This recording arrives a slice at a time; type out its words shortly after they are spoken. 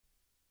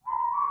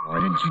Why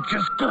didn't you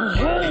just go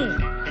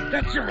home?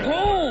 That's your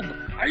home!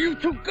 Are you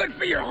too good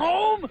for your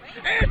home?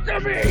 Answer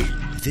me!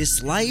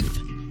 This life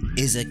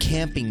is a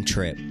camping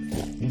trip.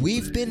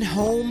 We've been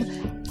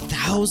home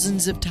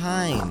thousands of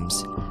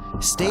times.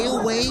 Stay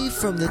away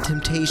from the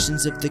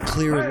temptations of the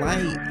clear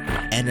light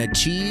and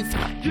achieve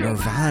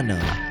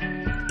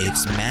nirvana.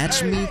 It's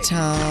match me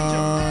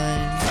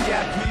time.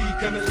 VIP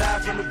coming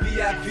live from the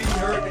VIP.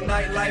 Heard the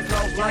nightlife,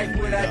 lost life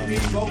without me.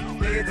 Both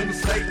feds in the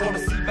state wanna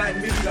see back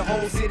me. The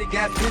whole city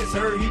got pissed.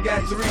 Heard he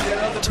got 3. That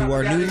other To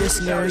our new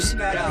listeners,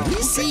 we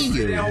see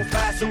you.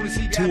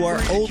 To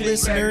our old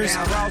listeners,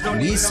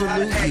 we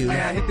salute you.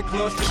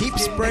 Keep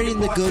spreading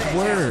the good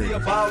word.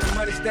 I'm on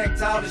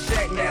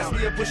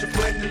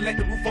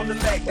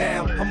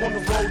the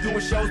road doing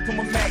shows, put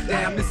my Mac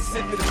down.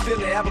 Mississippi to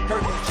Philly,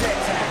 Albuquerque to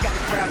Jackson. Got the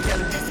crowd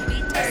yelling.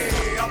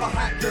 Hey, all my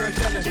hot girls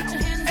yelling.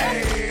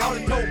 Hey, all the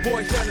dope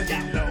boys yelling.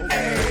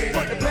 Hey,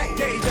 fuck the back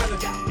day yelling.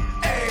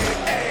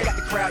 Hey, got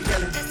the crowd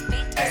yelling.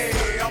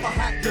 Hey, all my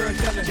hot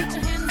girls yelling.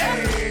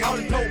 Hey, all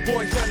the dope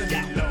boys yelling.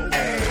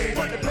 Hey,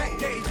 fuck the back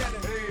day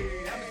yelling.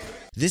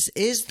 This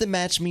is the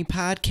Match Me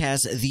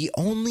Podcast, the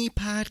only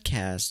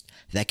podcast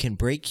that can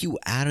break you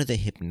out of the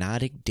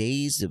hypnotic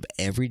daze of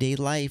everyday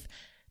life.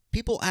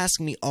 People ask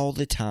me all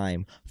the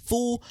time,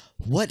 fool,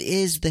 what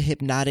is the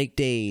hypnotic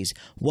daze?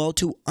 Well,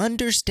 to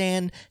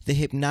understand the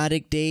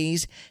hypnotic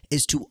daze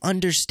is to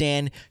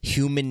understand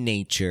human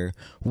nature.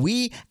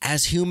 We,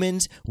 as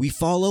humans, we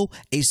follow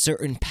a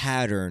certain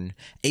pattern,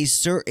 a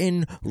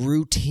certain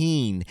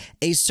routine,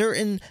 a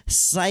certain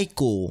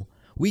cycle.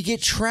 We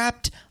get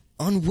trapped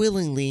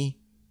unwillingly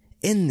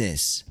in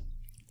this.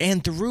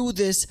 And through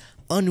this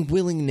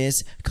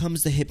unwillingness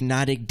comes the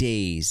hypnotic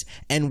daze.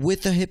 And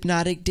with the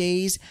hypnotic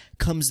daze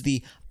comes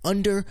the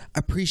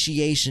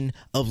underappreciation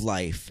of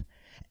life.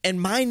 And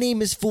my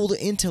name is Fool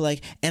the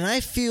Intellect, and I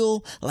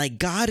feel like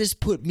God has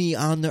put me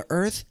on the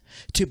earth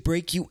to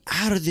break you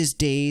out of this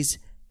daze.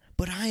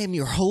 But I am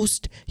your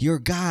host, your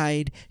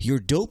guide, your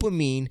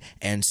dopamine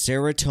and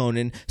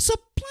serotonin supply.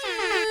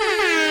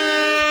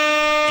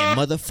 And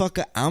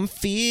motherfucker, I'm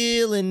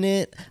feeling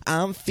it.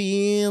 I'm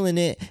feeling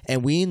it.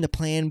 And we in the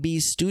Plan B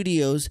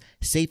Studios,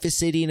 safest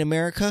city in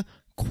America?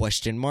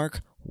 Question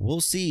mark.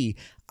 We'll see.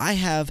 I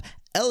have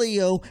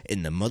Elio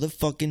in the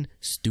motherfucking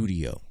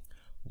studio.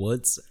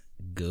 What's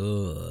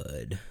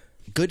good?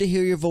 Good to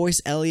hear your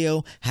voice,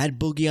 Elio. Had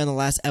Boogie on the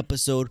last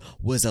episode.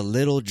 Was a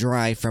little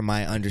dry from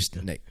my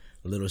understanding.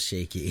 A little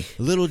shaky.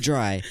 A little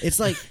dry. It's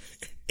like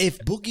if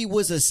Boogie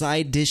was a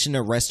side dish in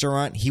a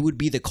restaurant, he would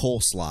be the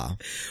coleslaw.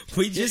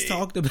 We just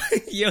talked about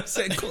yo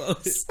said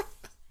close.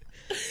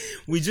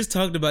 We just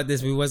talked about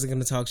this. We wasn't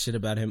going to talk shit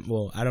about him.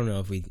 Well, I don't know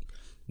if we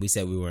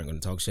said we weren't going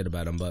to talk shit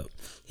about him, but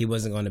he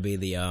wasn't going to be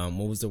the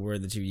what was the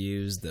word that you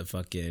used? The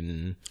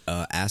fucking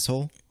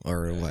asshole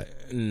or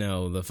what?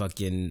 No, the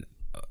fucking.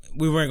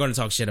 We weren't going to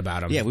talk shit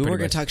about him. Yeah, we weren't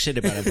going to talk shit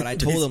about him, but I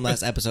told him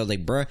last episode,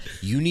 like, bruh,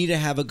 you need to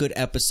have a good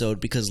episode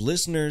because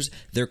listeners,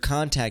 they're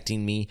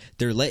contacting me.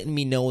 They're letting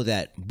me know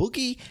that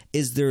Boogie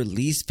is their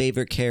least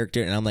favorite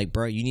character, and I'm like,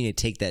 bruh, you need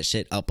to take that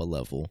shit up a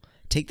level.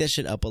 Take that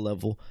shit up a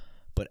level.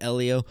 But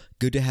Elio,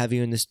 good to have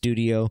you in the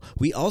studio.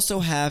 We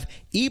also have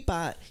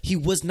Ebot. He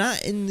was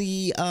not in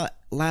the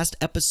last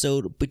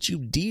episode, but you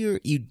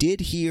did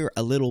hear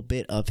a little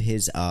bit of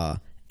his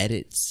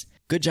edits.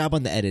 Good job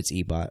on the edits,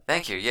 Ebot.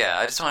 Thank you. Yeah,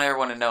 I just want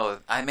everyone to know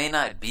I may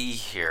not be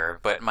here,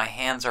 but my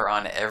hands are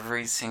on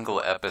every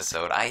single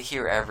episode. I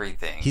hear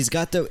everything. He's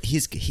got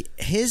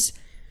his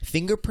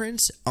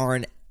fingerprints are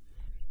in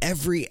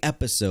every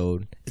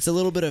episode. It's a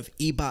little bit of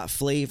Ebot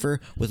flavor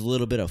with a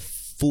little bit of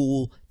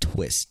Fool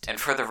twist. And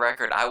for the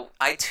record,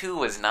 I too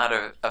was not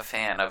a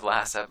fan of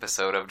last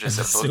episode of just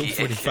a Boogie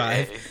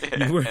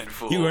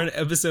 45. You weren't an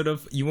episode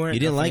of you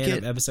didn't like it?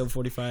 Of episode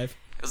 45.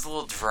 It was a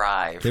little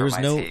dry. There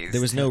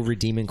was no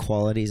redeeming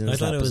qualities in this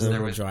episode. I thought it was a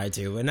little dry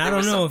too, and I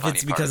don't know if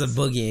it's because of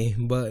Boogie,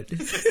 but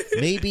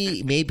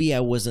maybe I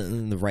wasn't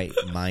in the right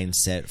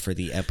mindset for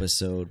the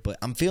episode. But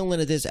I'm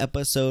feeling it this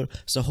episode,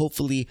 so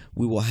hopefully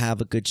we will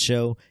have a good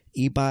show.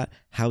 Ebot,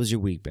 how's your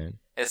week been?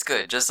 It's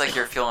good, just like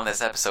you're feeling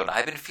this episode.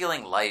 I've been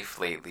feeling life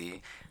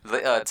lately.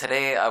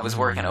 Today I was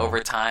working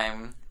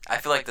overtime. I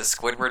feel like the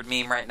Squidward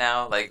meme right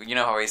now. Like, you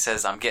know how he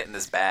says, I'm getting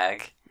this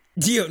bag?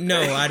 Yo, no,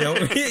 I don't.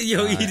 Have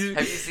you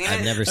seen it?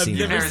 I've never seen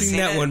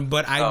that one,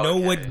 but I know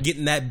what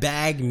getting that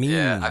bag means.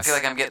 Yeah, I feel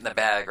like I'm getting the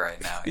bag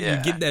right now. Yeah.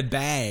 You get that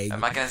bag.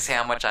 I'm not going to say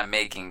how much I'm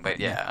making, but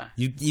yeah.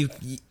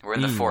 We're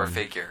in the 4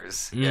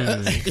 figures. Yeah.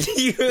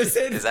 Is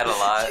that a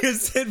lot? You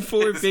said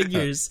 4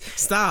 figures.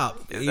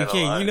 Stop. Is that a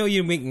lot? You know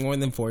you make more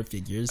than 4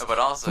 figures. But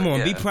also, come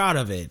on, be proud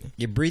of it.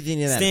 You're breathing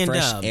in that Stand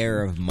fresh up.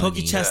 air of money. Poke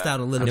your chest out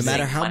a little No bit.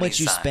 matter how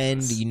much you signs.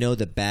 spend, you know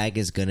the bag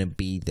is going to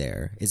be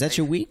there. Is that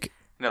your week?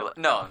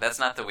 No, that's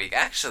not the week.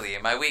 Actually,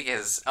 my week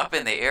is up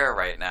in the air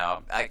right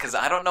now because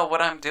I don't know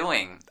what I'm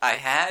doing.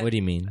 What do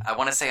you mean? I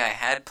want to say I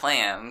had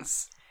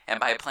plans, and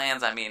by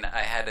plans I mean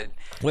I had to.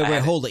 Wait,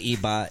 hold it,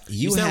 Ebot.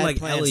 You sound had like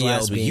plans Elio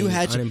last week. being You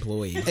had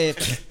unemployed.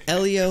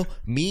 Elio,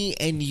 me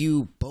and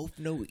you both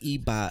know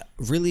Ebot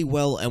really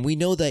well, and we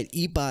know that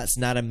Ebot's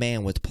not a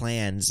man with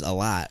plans a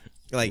lot.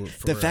 Like,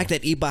 For the real. fact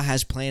that Ebot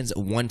has plans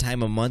one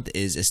time a month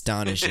is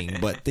astonishing,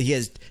 but he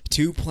has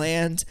 2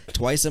 plans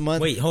twice a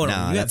month? Wait, hold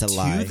nah, on. You that's have a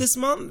lie. 2 this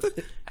month?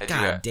 I do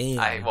God have-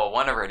 damn. Well,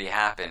 one already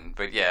happened,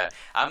 but yeah,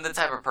 I'm the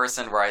type of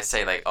person where I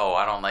say like, oh,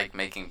 I don't like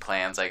making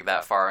plans like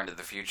that far into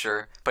the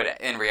future. But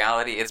in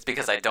reality, it's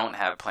because I don't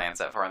have plans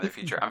that far in the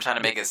future. I'm trying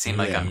to make it seem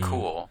like I'm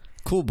cool.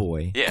 Cool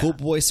boy. Yeah. Cool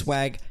boy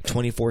swag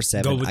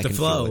 24/7. Go with I the can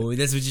feel flow. it.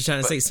 That's what you're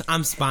trying to say. So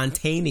I'm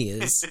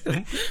spontaneous.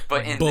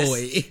 But in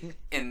Boy.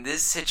 in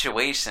this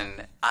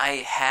situation,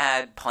 I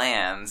had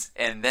plans,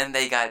 and then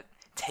they got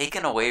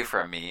taken away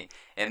from me.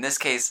 In this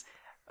case,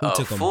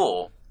 took 'em?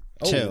 Fool.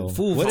 Chill.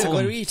 Fool, What fool.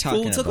 are you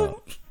talking Fool took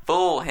about? 'em?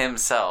 Fool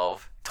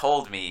himself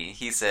told me,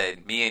 he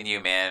said, me and you,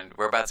 man,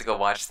 we're about to go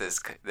watch this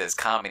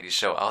comedy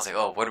show. I was like,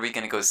 oh, what are we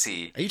going to go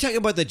see? Are you talking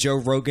about the Joe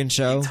Rogan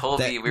show? He told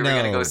me we were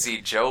going to go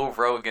see Joe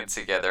Rogan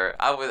together.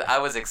 I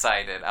was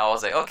excited. I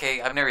was like,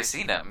 okay, I've never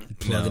seen him.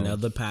 Plug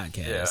another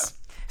podcast. Yeah.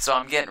 So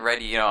I'm getting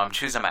ready, I'm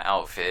choosing my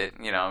outfit,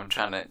 I'm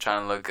trying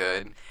to look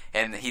good.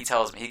 And he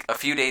tells me, a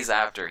few days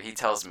after, he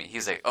tells me,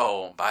 he's like,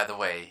 oh, by the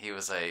way, he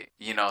was like,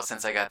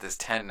 since I got this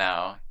 10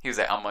 now, he was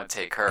like, I'm going to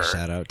take her.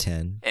 Shout out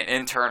 10. And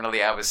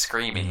internally, I was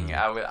screaming.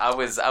 I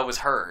was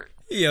hurt.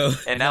 Yo.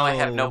 And now I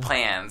have no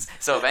plans.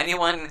 So if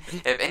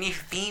any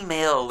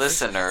female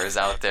listeners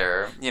out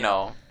there,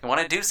 want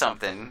to do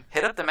something,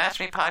 hit up the Match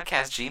Me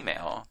Podcast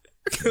Gmail.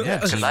 Yeah,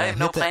 Because I have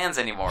no hit the- plans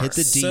anymore. Hit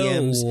the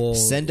DMs, So-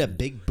 send a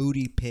big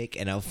booty pic,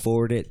 and I'll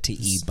forward it to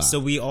Ebot. So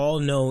we all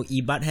know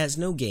Ebot has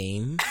no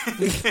game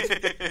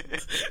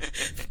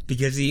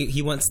because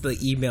he wants the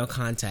email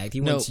contact. He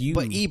no, wants you.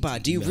 but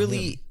Ebot, do you email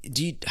really? him.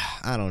 Do you?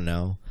 I don't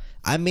know.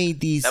 I made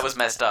these. That was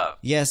messed up.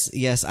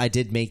 Yes, I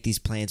did make these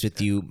plans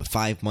with you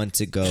 5 months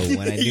ago when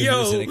I knew he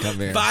was going to come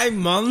here. 5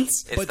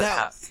 months? It's But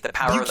the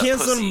power You of the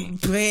canceled pussy.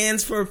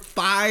 plans for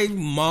 5 But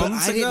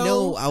months I didn't ago?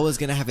 know I was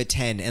gonna have a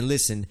 10. And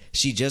listen,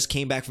 she just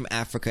came back from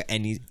Africa,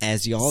 and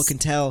as y'all can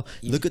tell,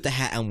 look at the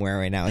hat I'm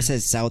wearing right now. It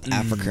says South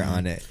Africa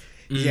on it.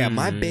 Yeah,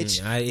 my bitch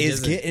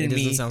is getting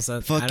me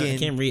fucking. I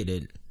can't read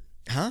it.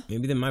 Huh?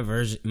 Maybe then my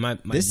version. My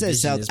This says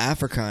vision South is-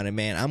 Africa on it,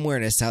 man. I'm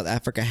wearing a South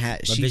Africa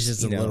hat. My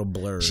vision's a little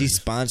blurred. She's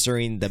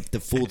sponsoring the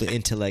Fool the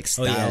Intellect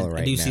Oh style yeah,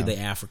 right I do now. see the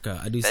Africa.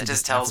 I do. That see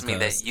just the tells me Africas.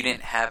 that you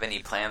didn't have any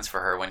plans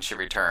for her when she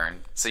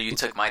returned. So you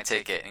took my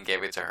ticket and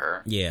gave it to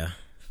her. Yeah.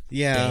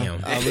 Yeah,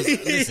 Damn.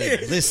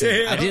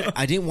 listen.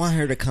 I didn't want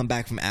her to come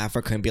back from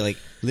Africa and be like,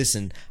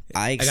 "Listen,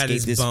 I got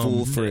escaped this bum.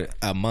 fool for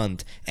a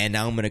month, and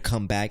now I'm gonna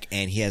come back,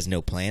 and he has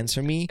no plans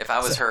for me." If I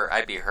was her,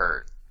 I'd be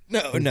hurt.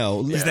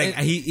 No. He's like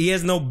he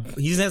has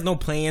no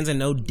plans and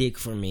no dick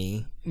for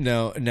me.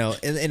 No.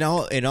 In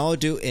all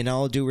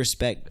due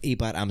respect,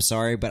 Ebot, I'm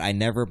sorry, but I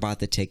never bought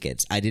the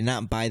tickets. I did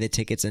not buy the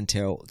tickets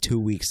until 2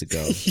 weeks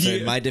ago. So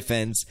in my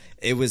defense,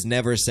 it was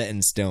never set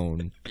in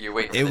stone. You're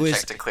waiting for the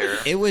check to clear.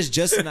 It was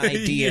just an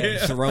idea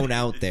Yeah. thrown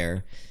out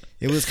there.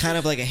 It was kind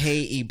of like a,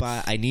 hey,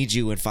 Ebot, I need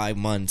you in 5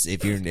 months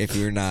if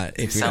you're not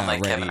You sound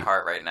like ready. Kevin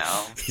Hart right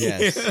now.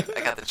 Yes. I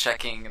got the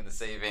checking and the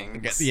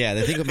savings. Yeah,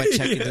 the thing with my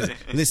check is,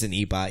 listen,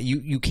 Ebot,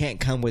 you can't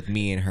come with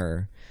me and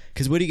her.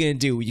 Because what are you going to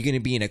do? You're going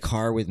to be in a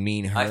car with me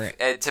and her?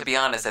 To be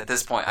honest, at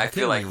this point, I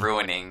feel like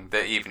ruining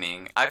the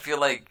evening. I feel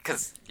like,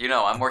 because,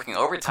 I'm working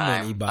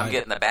overtime. Ebot. I'm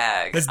getting the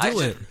bag. Let's do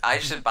it. I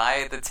should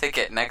buy the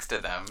ticket next to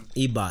them.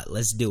 Ebot,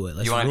 let's do it.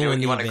 Let's You want to do ruin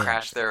it? You the want to event.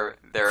 crash their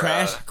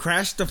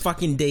Crash the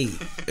fucking date.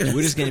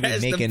 We're just going to be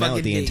Crash making out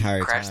fucking the date.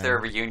 entire crash time. their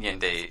reunion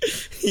date.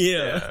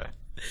 Yeah.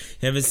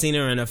 Haven't seen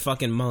her in a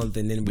fucking month,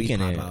 and then we can,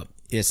 pop up.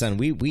 Yeah, son,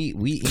 we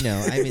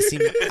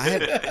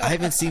I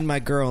haven't seen my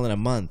girl in a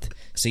month.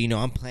 So,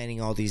 I'm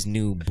planning all these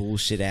new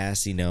bullshit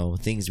ass,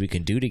 things we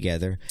can do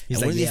together. He's And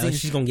one like, of these yeah, things,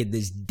 she's gonna get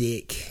this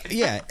dick.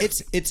 yeah,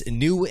 it's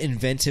new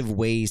inventive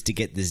ways to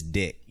get this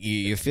dick.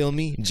 You feel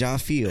me? Ja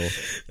feel.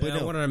 But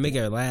I wanted to make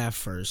her laugh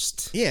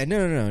first. Yeah,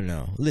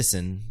 no.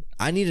 Listen,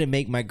 I need to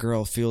make my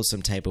girl feel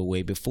some type of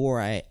way before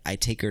I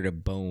take her to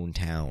Bone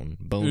Town,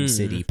 Bone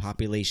City,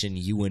 population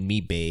you and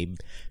me, babe,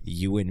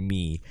 you and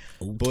me.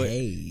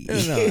 Okay.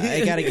 But, no,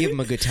 I gotta give him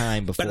a good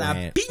time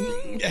beforehand.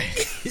 Bing.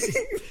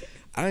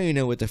 I don't even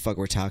know what the fuck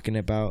we're talking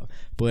about.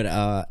 But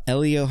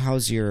Elio,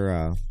 how's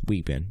your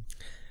week been?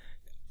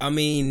 I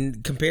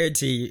mean, compared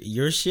to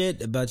your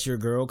shit about your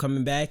girl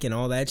coming back and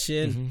all that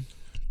shit,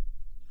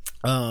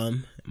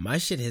 my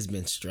shit has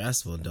been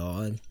stressful,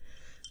 dog.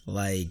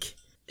 Like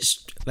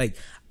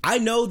I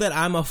know that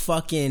I'm a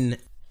fucking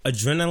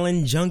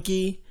adrenaline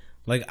junkie.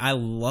 Like, I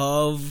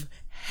love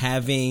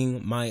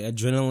having my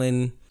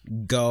adrenaline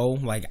go.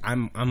 Like,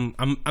 I'm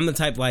the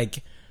type,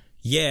 like,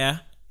 yeah,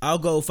 I'll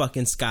go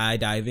fucking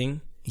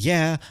skydiving.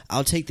 Yeah,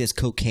 I'll take this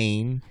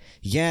cocaine.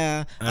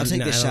 Yeah, I'll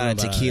take this shot of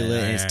tequila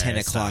and it's 10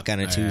 o'clock on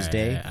a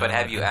Tuesday. But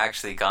have you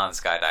actually gone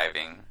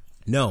skydiving?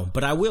 No,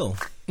 but I will.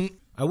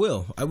 I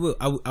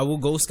will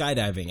go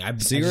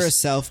skydiving. So you're a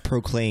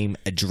self-proclaimed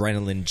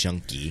adrenaline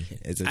junkie,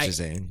 is what you're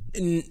saying.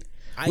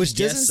 Which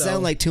guess doesn't so.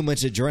 sound like too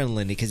much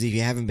adrenaline because if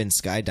you haven't been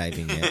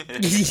skydiving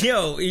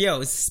yet.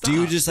 yo, stop. Do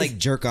you just like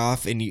jerk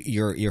off in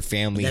your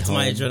family That's home?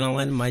 my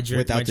adrenaline.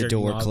 without my the jerking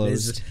door off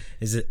closed?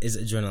 Is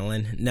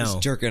adrenaline? No.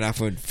 Just jerking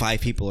off when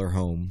 5 people are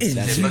home.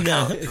 That's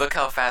Look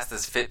how fast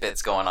this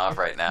Fitbit's going off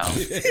right now.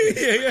 Look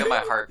at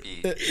my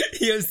heartbeat.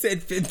 You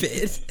said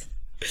Fitbit.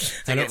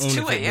 I don't It's own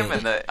a 2 a.m.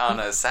 Fitbit. on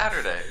a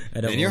Saturday.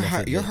 I don't and your own a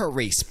heart Fitbit.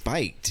 rate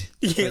spiked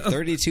Yeah. for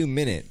 32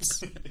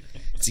 minutes.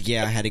 So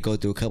yeah, I had to go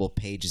through a couple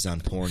pages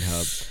on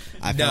Pornhub.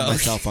 I found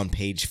myself on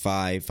page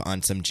 5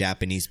 on some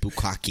Japanese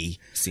bukkake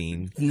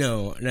scene.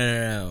 No.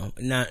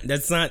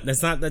 That's not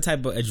the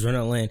type of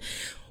adrenaline.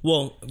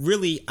 Well,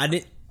 really,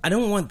 I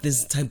don't want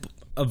this type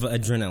of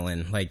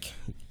adrenaline. Like,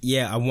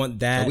 yeah, I want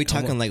that. Are we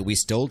talking like we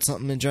stole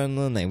something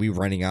adrenaline? Like we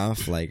running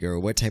off? Like, or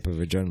what type of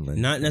adrenaline?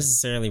 Not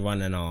necessarily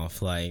running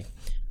off. Like,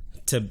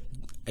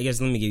 I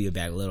guess let me give you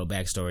a little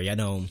backstory. I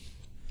know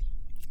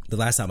the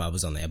last time I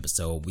was on the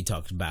episode, we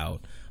talked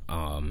about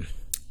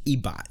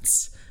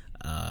Ebot's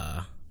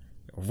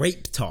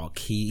rape talk.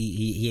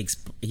 He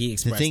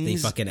expressed the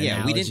fucking yeah.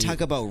 analogy. We didn't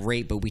talk about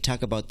rape, but we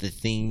talk about the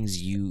things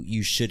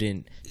you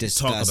shouldn't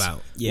discuss. Talk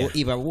about. Yeah. Well,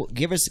 Eva,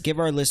 give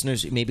our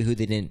listeners maybe who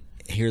didn't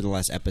hear the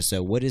last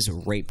episode. What does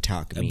rape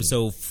talk mean?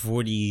 Episode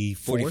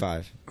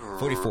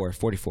 44?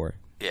 44.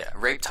 Yeah,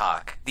 rape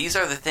talk. These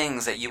are the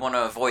things that you want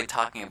to avoid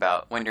talking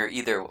about when you're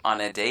either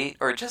on a date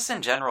or just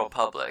in general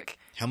public.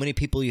 How many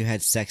people you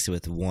had sex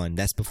with? 1.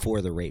 That's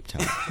before the rape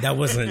talk. That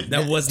was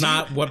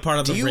not what part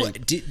of the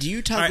rape. Do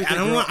you talk All right, with I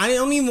your girl?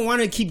 don't even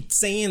want to keep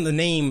saying the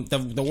name,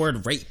 the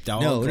word rape,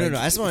 dog. No. Like,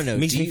 I just want to know.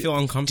 Makes me feel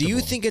uncomfortable. Do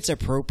you think it's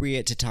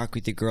appropriate to talk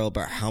with your girl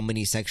about how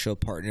many sexual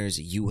partners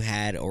you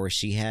had or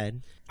she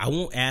had? I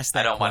won't ask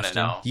that I don't want to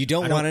question. know. You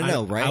don't want to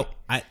know, right?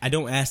 I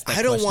don't ask that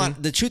I don't question.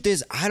 want. The truth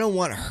is, I don't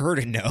want her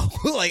to know.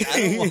 Like,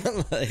 I don't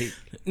want. Like,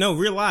 No,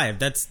 real life.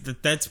 That's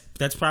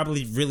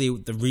probably really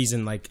the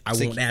reason. Like, I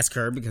won't ask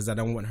her because I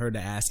don't want her to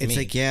ask it's me.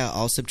 like, yeah,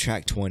 I'll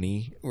subtract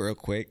 20 real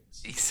quick.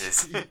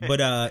 Jesus. But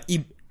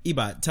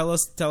Ebot, tell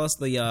us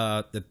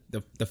the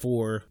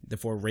four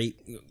rape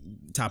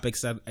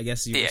topics that I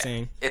guess you were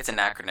saying. It's an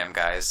acronym,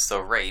 guys. So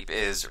rape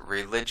is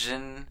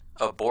religion,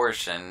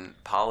 abortion,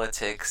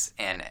 politics,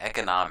 and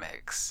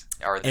economics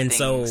are the And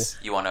things so-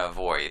 you want to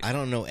avoid. I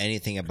don't know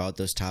anything about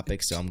those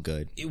topics, so I'm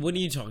good. What are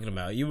you talking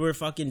about? You were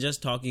fucking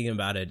just talking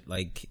about it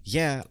like.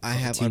 Yeah, I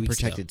have 2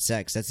 weeks unprotected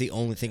sex. That's the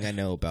only thing I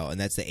know about, and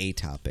that's the A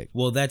topic.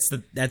 Well, that's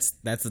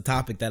the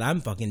topic that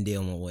I'm fucking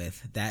dealing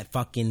with. That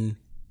fucking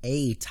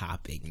A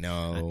topic.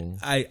 No.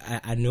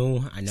 I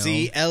know.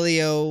 See,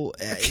 Elio.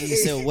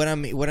 So what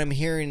I'm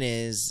hearing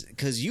is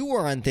because you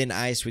were on thin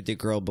ice with the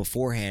girl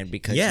beforehand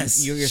because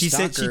Yes, your she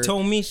stalker, said she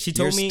told me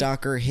your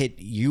stalker hit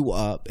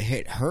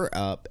her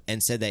up,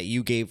 and said that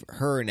you gave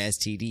her an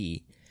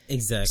STD.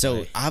 Exactly.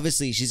 So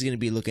obviously she's going to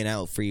be looking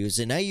out for you.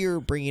 So now you're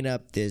bringing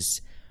up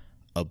this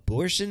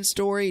abortion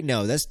story.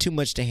 No, that's too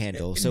much to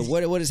handle. So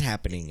what is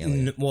happening,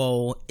 Elio?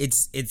 Well,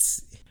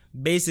 it's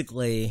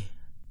basically,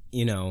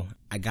 you know,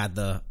 I got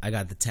the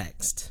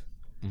text.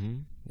 Mm-hmm.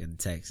 Got the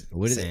text.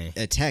 What is saying,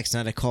 it? A text,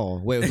 not a call.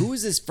 Wait, who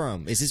is this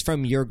from? Is this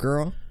from your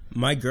girl?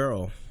 My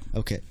girl.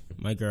 Okay.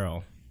 My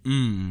girl.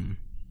 Am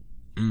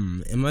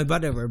I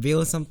about to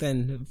reveal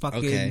something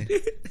fucking Okay.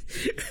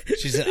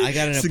 She said, I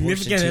got an abortion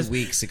Significant 2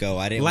 weeks ago.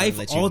 I didn't want to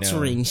let you know.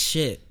 life-altering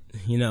shit,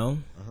 you know?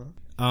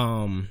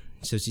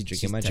 So she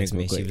Drinking my texted drink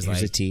real me. quick. She was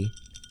Here's like, a tea.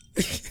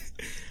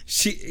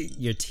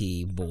 your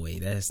tea, boy.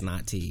 That's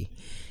not tea.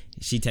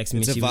 She texted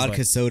me. It's a she was vodka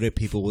like, soda,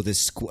 people, with a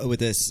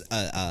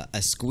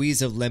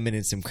squeeze of lemon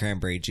and some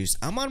cranberry juice.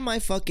 I'm on my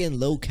fucking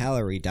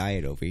low-calorie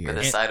diet over With here.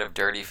 a side of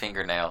dirty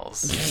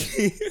fingernails.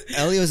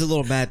 Elio's a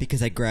little mad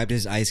because I grabbed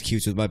his ice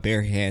cubes with my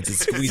bare hands and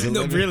squeezed a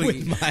No, lemon really.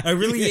 with my I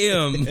really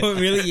am. I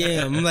really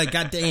am. I'm like,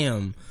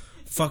 goddamn.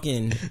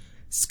 Fucking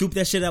scoop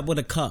that shit up with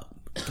a cup.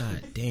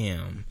 God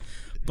damn.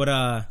 But,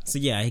 so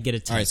yeah, I get a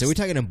text. All right, so we're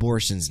talking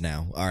abortions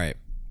now. All right.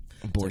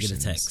 I Abortions. get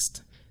a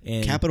text.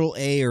 And Capital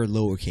A or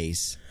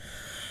lowercase?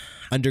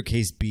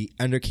 Undercase B,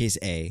 undercase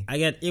A. I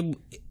got a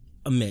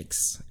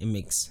mix,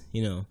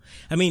 you know.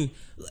 I mean,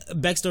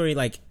 backstory,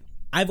 like,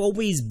 I've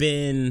always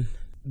been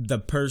the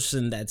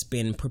person that's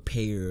been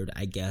prepared,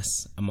 I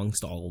guess,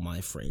 amongst all of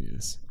my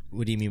friends.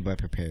 What do you mean by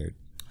prepared?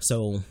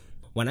 So,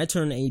 when I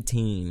turned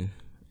 18,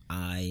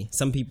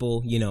 some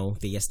people, you know,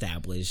 they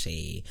establish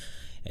a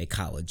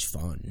college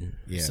fund.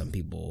 Yeah. Some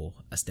people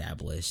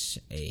establish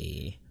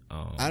a...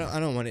 I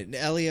don't want it,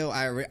 Elio.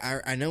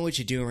 I know what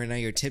you're doing right now.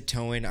 You're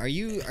tiptoeing. Are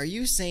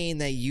you saying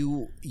that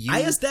you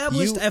I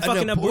established a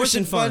fucking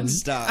abortion fund.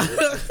 Stop.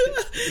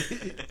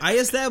 I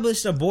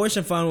established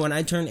abortion fund when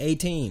I turned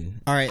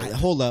 18. All right,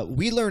 hold up.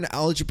 We learned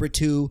algebra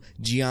 2,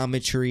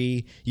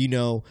 geometry, you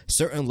know,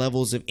 certain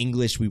levels of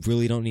English we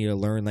really don't need to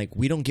learn. Like,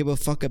 we don't give a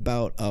fuck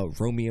about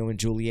Romeo and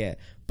Juliet.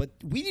 But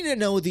we need to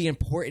know the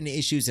important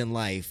issues in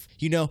life.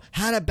 You know,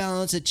 how to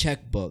balance a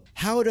checkbook,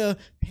 how to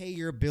pay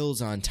your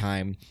bills on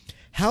time,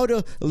 how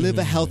to live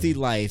a healthy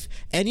life,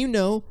 and, you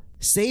know,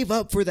 save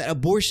up for that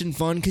abortion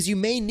fund because you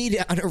may need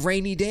it on a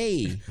rainy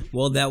day.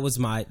 Well, that was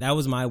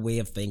my way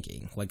of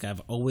thinking. Like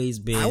I've always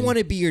been. I want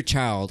to be your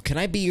child. Can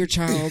I be your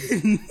child?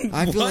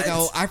 I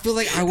feel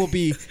like I will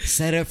be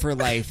set up for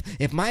life.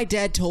 If my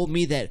dad told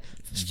me that,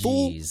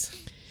 fool,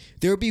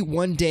 there would be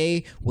one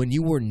day when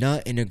you were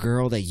nutting a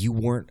girl that you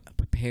weren't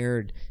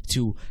prepared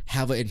to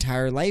have an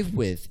entire life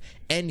with,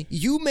 and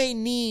you may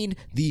need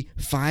the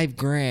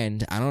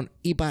 $5,000. I don't.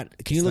 Ebot,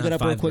 can you look it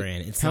up real quick?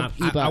 $5,000. It's not.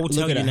 Ebot, I will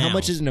tell you now. How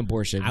much is an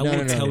abortion? I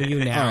will tell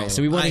you now. All right,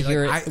 so we want to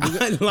hear it.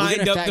 We're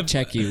lined gonna up fact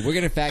check you. We're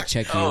gonna fact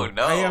check you. Oh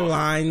no! I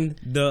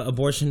aligned the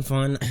abortion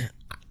fund.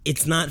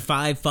 It's not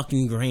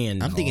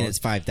 $5,000. I'm thinking it's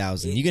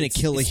 5,000. You're gonna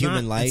kill a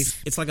human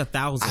life. It's like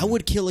 1,000. I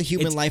would kill a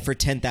human life for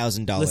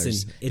 $10,000.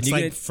 Listen, it's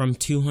like from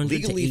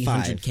 200 to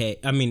 800K.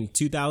 I mean,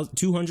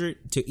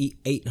 200 to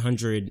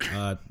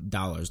 $800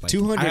 dollars. Like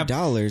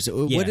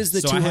 $200. What is the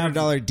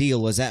 $200 deal?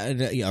 Was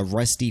that a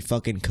rusty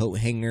fucking coat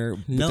hanger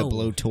with a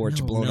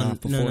blowtorch blown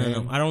off beforehand?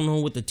 No. I don't know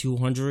what the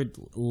 200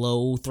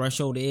 low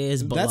threshold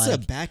is, but that's a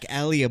back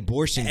alley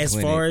abortion clinic.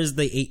 As far as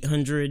the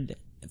 800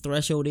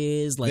 threshold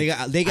is, like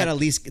they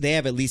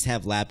have at least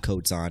lab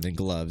coats on and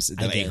gloves. The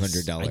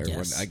 $800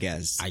 one, I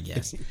guess.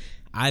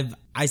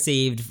 I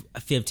saved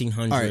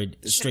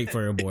 $1,500 straight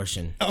for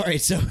abortion. All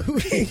right, so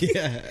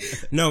yeah.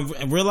 No,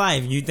 real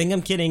life. You think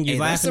I'm kidding? You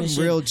laughing? That's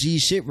some real G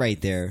shit right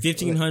there.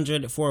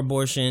 $1,500 for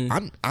abortion.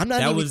 I'm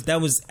not.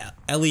 That was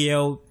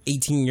Elio,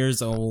 18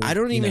 years old. I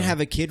don't even have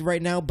a kid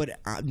right now, but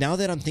now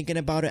that I'm thinking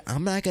about it,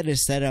 I'm not gonna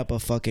set up a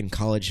fucking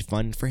college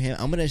fund for him.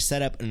 I'm gonna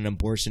set up an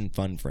abortion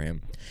fund for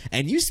him.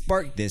 And you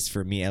sparked this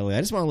for me, Elio. I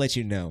just want to let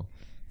you know.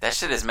 That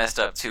shit is messed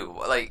up too.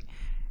 Like,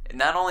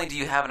 not only do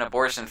you have an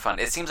abortion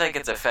fund, it seems like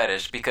it's a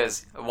fetish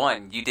because,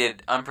 one, you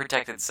did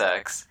unprotected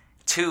sex.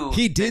 Two,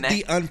 he did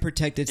the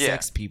unprotected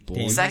sex,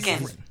 people.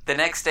 Second, the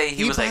next day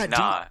he was like,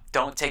 nah,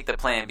 don't take the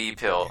Plan B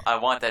pill. I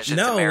want that shit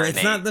to marinate. No,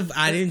 it's not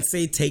I didn't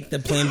say take the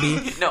Plan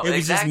B. No, it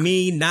was just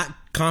me not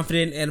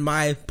confident in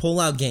my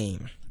pull-out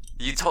game.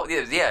 You told,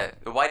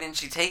 why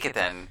didn't you take it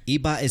then?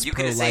 Ebot is you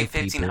could have saved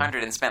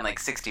 $1,500 and spent like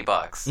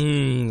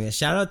 $60.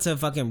 Shout out to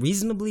fucking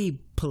reasonably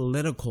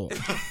political.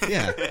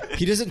 Yeah,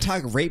 he doesn't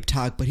talk rape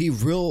talk, but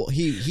he's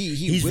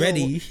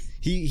ready.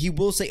 He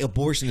will say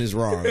abortion is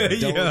wrong.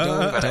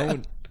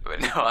 Don't.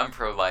 No, I'm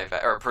pro-life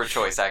or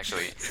pro-choice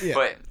actually. Yeah.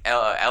 But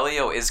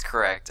Elio is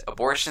correct.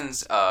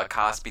 Abortions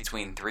cost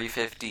between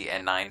 $350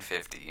 and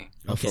 $950.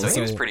 Okay, so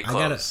he was pretty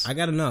close. I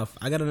got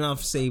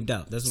enough saved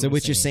up. That's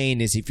what you're saying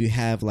is if you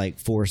have like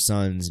 4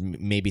 sons,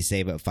 maybe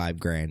save up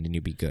 $5,000 and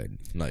you'll be good.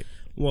 Like,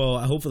 well,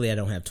 hopefully I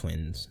don't have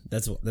twins.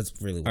 That's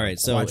really all right.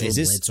 So is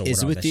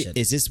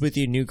this with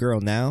your new girl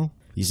now?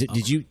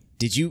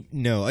 Did you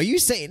no? Are you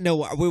saying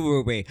no?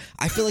 Wait.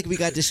 I feel like we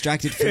got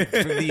distracted from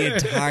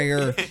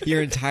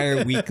your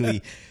entire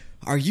weekly.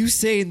 Are you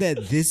saying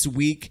that this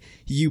week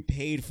you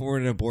paid for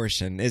an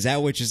abortion? Is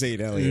that what you're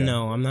saying, Elliot?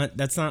 No, I'm not.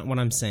 That's not what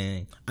I'm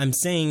saying. I'm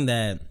saying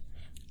that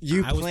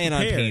you plan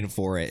on paying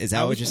for it. Is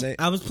that what you're saying?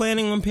 I was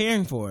planning on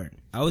paying for it.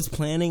 But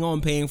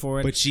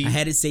I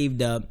had it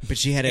saved up. But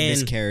she had a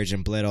miscarriage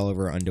and bled all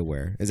over her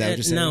underwear. Is that what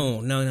you're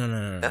saying?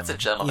 No. That's a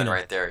gentleman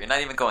right there. You're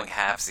not even going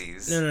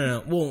halfsies.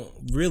 No. Well,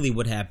 really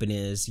what happened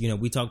is,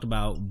 we talked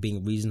about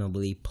being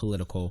reasonably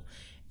political.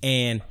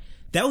 And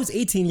that was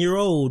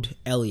 18-year-old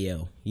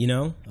Elio,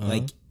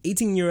 Like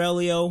 18-year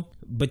Elio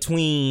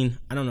between,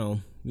 I don't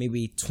know,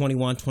 maybe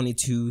 21,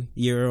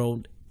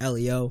 22-year-old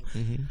Elio.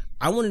 Mm-hmm.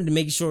 I wanted to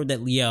make sure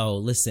that,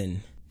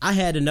 listen, I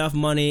had enough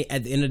money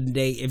at the end of the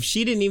day.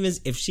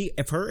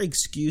 If her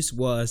excuse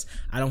was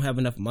I don't have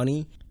enough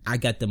money, I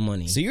got the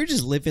money. So you're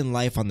just living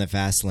life on the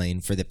fast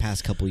lane for the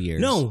past couple years.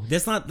 No,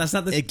 that's not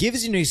the. It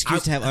gives you an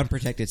excuse to have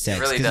unprotected sex.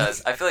 It really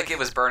does. I feel like it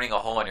was burning a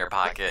hole in your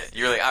pocket.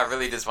 You're like, I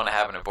really just want to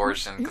have an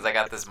abortion because I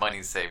got this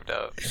money saved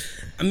up.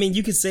 I mean,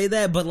 you could say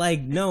that, but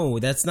no,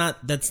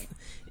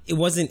 it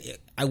wasn't.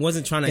 I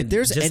wasn't trying to. If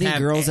there's any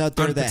girls out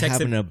there that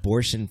have an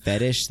abortion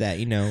fetish that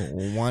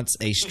wants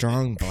a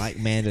strong black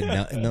man to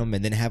nut in them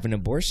and then have an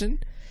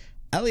abortion,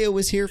 Elio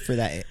was here for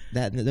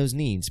those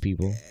needs,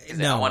 people.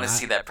 I want to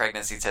see that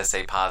pregnancy test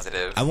say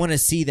positive. I want to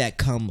see that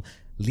cum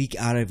leak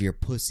out of your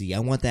pussy. I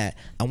want that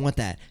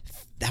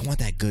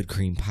good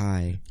cream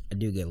pie. I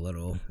do get a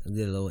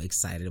little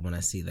excited when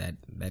I see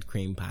that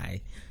cream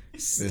pie.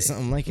 There's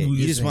something like it.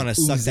 You just want to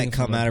suck that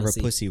cum out of her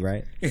pussy,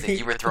 right? You think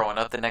you were throwing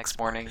up the next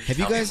morning? Have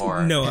you guys?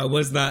 No, I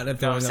was not.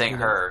 I'm saying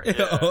her.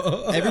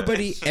 Yeah.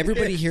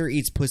 Everybody here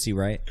eats pussy,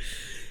 right?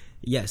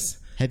 Yes.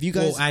 Have you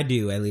guys? Well, I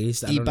do at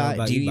least. I don't know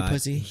about do you eat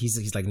pussy?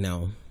 He's like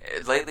no.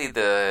 Lately,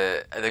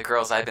 the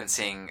girls I've been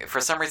seeing, for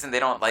some reason, they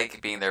don't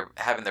like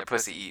having their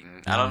pussy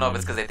eaten. I don't know if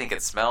it's because they think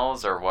it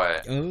smells or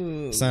what.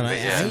 Ooh,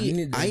 son, you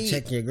need to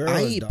check your girls,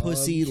 I eat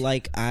pussy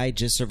like I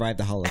just survived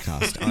the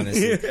Holocaust,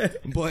 honestly.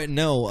 But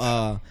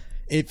no,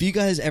 if you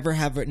guys ever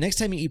have next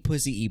time you eat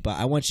pussy, Ebot,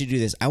 I want you to do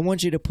this. I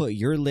want you to put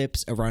your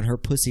lips around her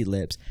pussy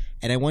lips,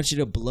 and I want you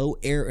to blow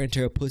air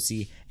into her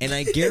pussy, and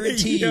I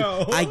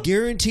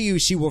guarantee you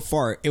she will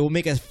fart. It will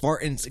make us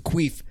fart and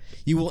queef.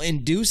 You will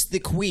induce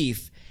the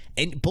queef,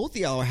 and both of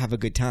y'all have a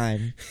good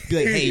time. Be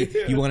like,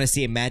 hey, you want to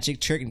see a magic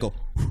trick? And go,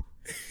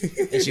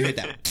 and she hit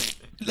that.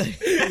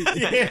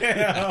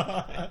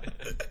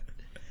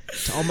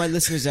 To all my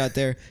listeners out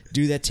there,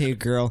 do that to your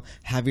girl.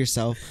 Have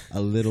yourself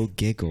a little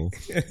giggle.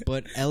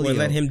 But Elio, Or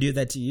let him do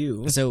that to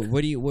you. So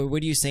what are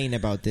you saying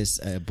about this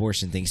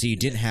abortion thing? So you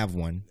didn't have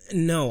one?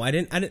 No, I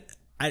didn't. I'm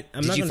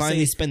Did not you gonna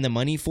finally say, spend the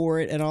money for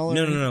it at all?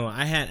 No.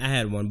 I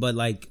had one, but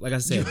like I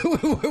said,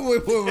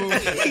 Wait.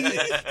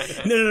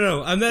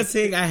 no. I'm not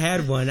saying I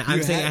had one.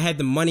 I'm saying I had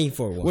the money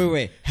for one.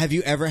 Wait. Have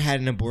you ever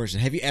had an abortion?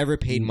 Have you ever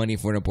paid money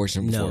for an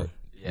abortion before? No.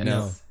 Yes.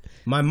 No.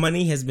 My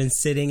money has been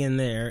sitting in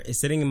there.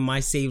 It's sitting in my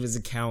savings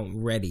account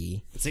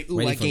ready. It's like, ooh,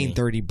 ready I for gained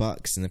me.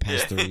 $30 in the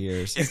past 3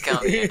 years. He's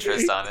counting the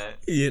interest on it.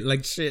 Yeah,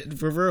 like shit.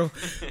 For real.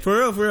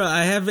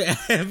 I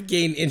have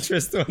gained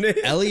interest on it.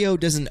 Elio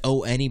doesn't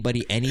owe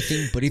anybody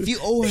anything, but if you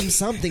owe him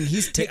something,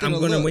 he's taking I'm a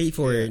gonna look. wait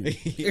for it.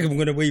 I'm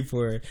gonna wait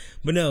for it.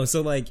 But no,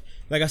 so like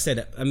I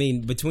said, I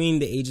mean, between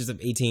the ages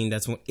of 18,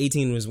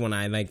 18 was when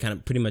I like kind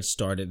of pretty much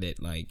started it.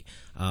 Like,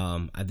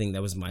 I think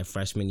that was my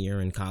freshman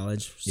year in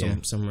college,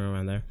 somewhere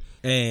around there.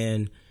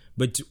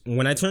 But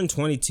when I turned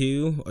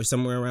 22 or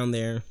somewhere around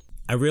there,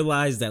 I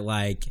realized that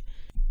like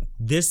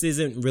this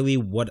isn't really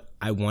what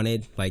I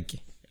wanted. Like,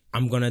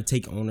 I'm gonna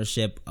take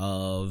ownership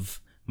of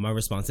my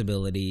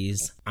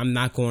responsibilities. I'm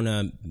not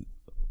gonna.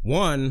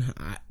 I'm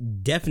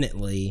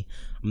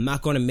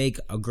not gonna make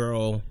a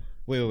girl.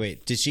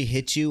 Wait. Did she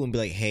hit you and be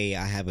like, hey,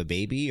 I have a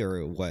baby,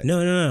 or what?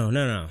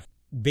 No.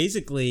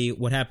 Basically,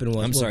 what happened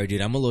was... I'm sorry,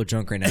 dude. I'm a little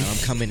drunk right now. I'm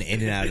coming in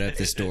and out of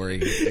the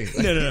story.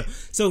 No.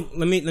 So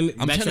let me.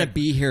 I'm trying to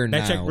be here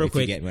now. Backtrack real if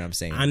quick. You get what I'm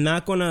saying. I'm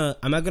not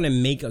gonna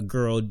make a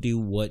girl do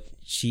what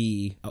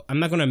she. I'm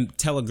not gonna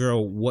tell a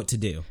girl what to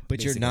do. But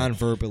basically. you're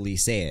non-verbally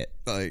say it.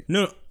 Like,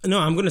 No.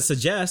 I'm gonna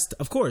suggest.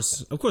 Of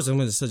course. I'm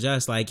gonna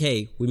suggest like,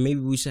 hey, maybe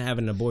we should have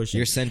an abortion.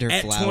 you're send her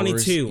at flowers.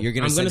 22. You're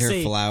gonna I'm send her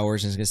say,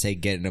 flowers and it's gonna say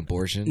get an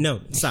abortion.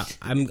 No, stop.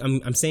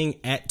 I'm saying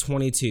at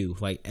 22.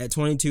 Like at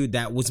 22,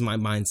 that was my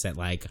mindset.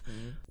 Like,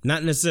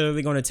 not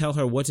necessarily going to tell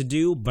her what to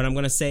do, but I'm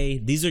going to say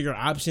these are your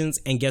options,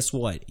 and guess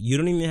what? You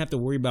don't even have to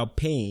worry about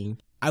paying.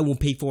 I will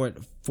pay for it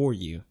for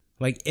you.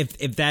 Like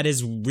if that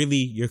is really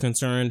your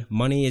concern,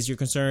 money is your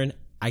concern,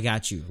 I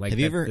got you. Like, have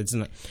you ever? It's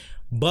not,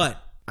 but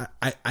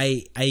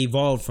I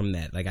evolved from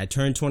that. Like I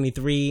turned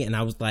 23, and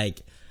I was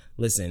like,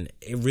 listen,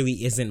 it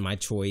really isn't my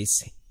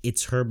choice.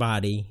 It's her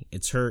body.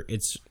 It's her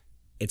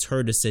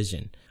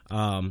decision.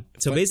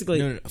 Basically,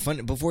 no,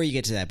 fun. Before you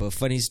get to that, but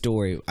funny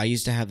story. I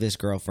used to have this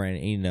girlfriend,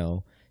 and, you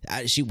know,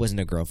 she wasn't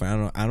a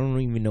girlfriend. I don't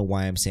even know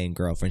why I'm saying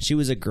girlfriend. She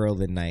was a girl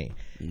the night,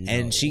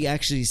 and she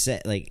actually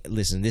said, like,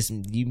 listen, this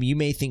you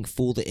may think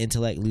fool the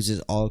intellect loses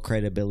all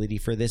credibility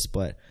for this,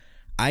 but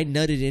I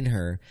nutted in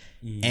her,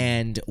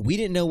 and we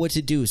didn't know what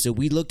to do, so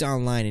we looked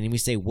online and we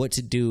say what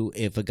to do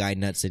if a guy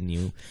nuts in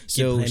you.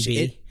 So Plan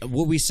B.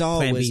 what we saw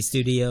Plan was B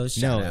Studios.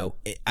 Shout out.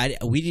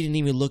 we didn't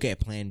even look at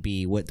Plan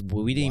B. I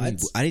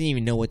didn't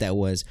even know what that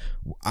was.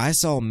 I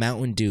saw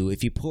Mountain Dew.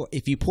 If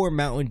you pour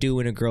Mountain Dew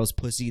in a girl's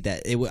pussy,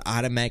 that it would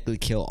automatically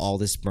kill all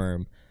the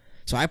sperm.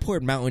 So I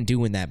poured Mountain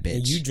Dew in that bitch.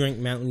 And you drink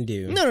Mountain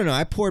Dew. No.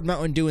 I poured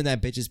Mountain Dew in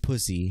that bitch's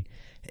pussy,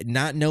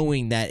 not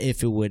knowing that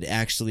if it would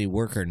actually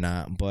work or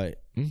not.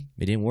 But it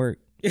didn't work.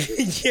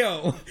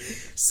 Yo,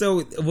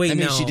 so wait, I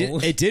mean, no,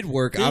 it did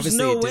work. There's Obviously,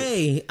 no it did.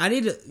 way. I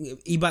need to.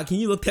 Ebot, can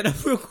you look that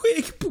up real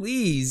quick,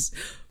 please?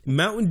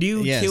 Mountain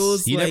Dew Yes.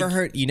 kills. You like, never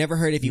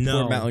heard if you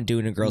No. pour Mountain Dew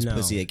in a girl's No.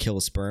 pussy it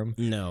kills sperm.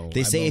 No, They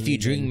I say if you believe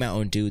drink in-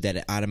 Mountain Dew that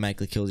it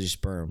automatically kills your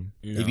sperm.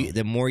 No.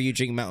 The more you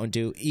drink Mountain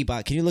Dew,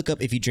 Ebot, can you look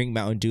up if you drink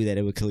Mountain Dew that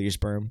it would kill your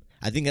sperm?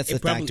 I think that's the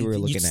fact we're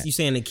looking at. You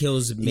saying it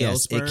kills male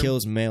Yes, sperm? it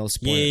kills male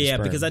sperm. Yeah,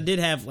 sperm. because I did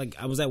have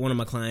I was at one of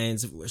my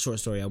clients. Short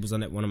story. I was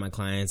on at one of my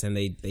clients, and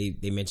they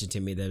mentioned to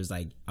me that it was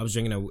like I was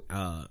drinking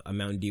a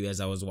Mountain Dew as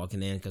I was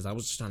walking in because I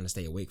was just trying to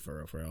stay awake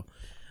for real.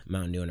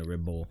 Mountain Dew and a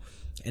Red Bull,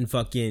 and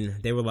fucking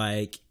they were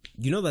like,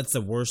 you know, that's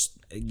the worst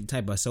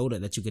type of soda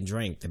that you can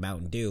drink, the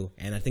Mountain Dew,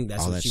 and I think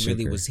that's All what that she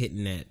really sugar. was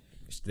hitting at.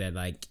 That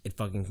like it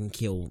fucking can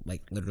kill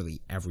like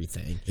literally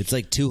everything. It's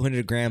like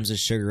 200 grams of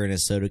sugar in a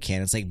soda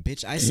can. It's like,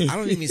 bitch, I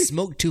don't even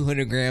smoke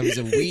 200 grams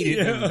of weed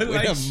in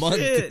a month.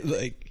 shit.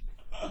 Like,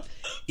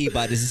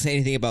 Ebot, does it say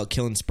anything about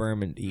killing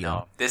sperm? And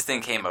No, this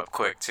thing came up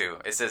quick too.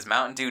 It says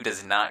Mountain Dew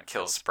does not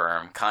kill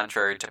sperm,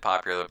 contrary to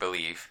popular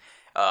belief.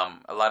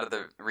 A lot of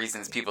the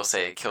reasons people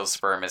say it kills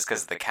sperm is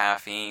because of the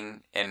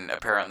caffeine and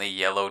apparently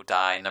yellow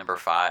dye number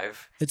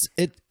 5.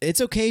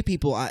 It's okay,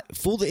 people.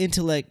 Fool the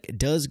intellect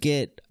does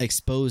get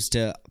exposed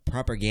to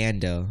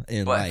propaganda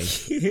in But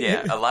life.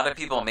 yeah, a lot of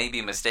people may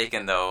be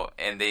mistaken though,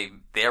 and they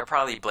are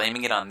probably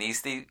blaming it on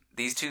these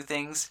two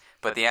things.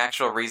 But the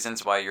actual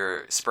reasons why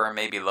your sperm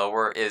may be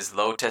lower is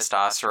low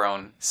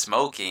testosterone,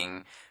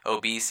 smoking,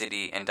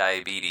 obesity, and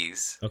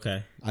diabetes.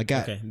 Okay, I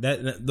got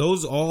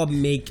those all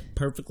make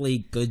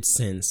perfectly good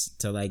sense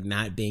to like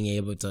not being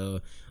able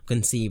to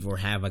conceive or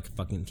have a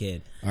fucking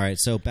kid. All right,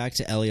 so back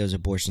to Elio's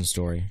abortion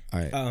story.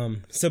 All right.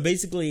 So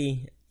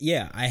basically,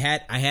 yeah, I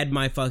had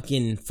my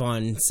fucking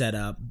fun set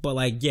up, but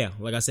like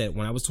I said,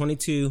 when I was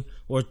 22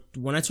 or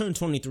when I turned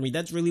 23,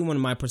 that's really when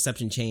my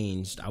perception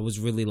changed. I was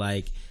really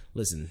like,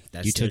 listen,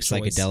 that's You their took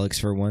choice.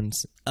 psychedelics for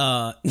once?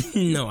 No,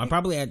 I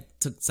probably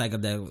took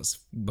psychedelics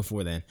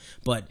before then,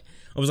 but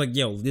I was like,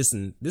 yo,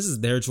 listen, this is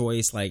their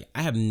choice. Like,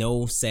 I have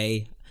no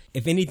say.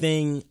 If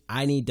anything,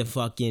 I need to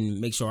fucking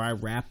make sure I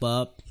wrap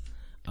up.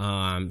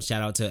 Shout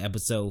out to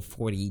episode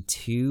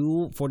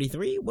 42,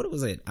 43. What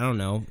was it? I don't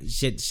know.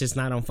 Shit's just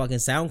not on fucking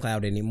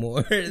SoundCloud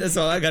anymore. That's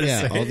all I gotta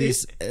say. All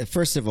these.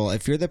 First of all,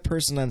 if you're the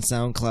person on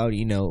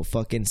SoundCloud,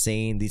 fucking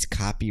saying these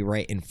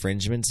copyright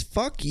infringements,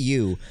 fuck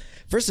you.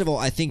 First of all,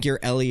 I think you're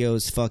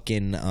Elio's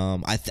fucking.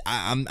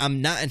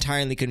 I'm not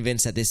entirely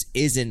convinced that this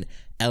isn't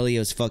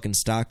Elio's fucking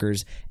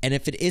stalkers, and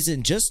if it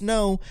isn't, just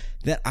know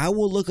that I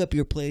will look up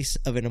your place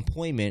of an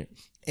employment.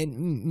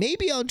 And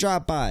maybe I'll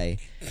drop by.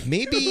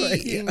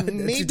 Maybe,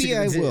 maybe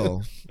I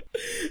will.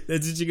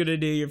 That's what you're gonna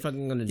do. You're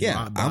fucking gonna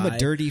drop by. I'm a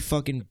dirty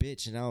fucking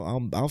bitch, and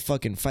I'll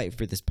fucking fight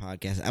for this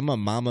podcast. I'm a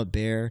mama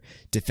bear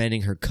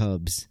defending her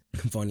cubs.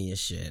 Funny as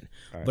shit.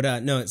 Right.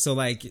 But no, so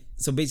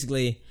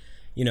basically,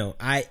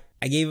 I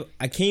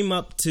came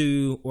up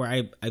to, or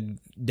I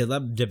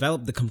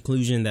developed the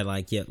conclusion that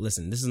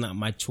listen, this is not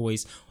my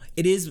choice.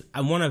 It is.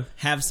 I want to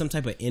have some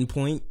type of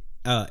input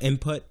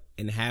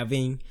in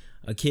having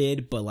a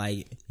kid, but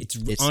it's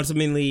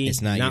ultimately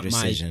it's not your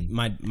decision.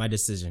 My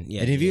decision.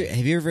 Yeah. And have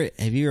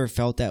you ever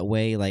felt that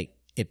way? Like,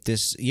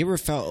 you ever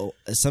felt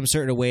some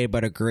certain way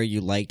about a girl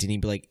you liked, and you'd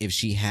be like, if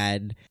she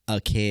had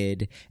a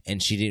kid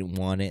and she didn't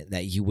want it,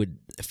 that you would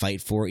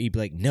fight for it? You'd be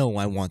like, no,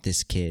 I want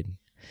this kid.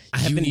 I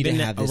haven't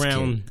been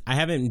around. I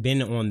haven't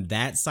been on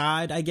that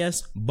side, I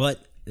guess,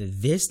 but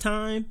this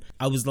time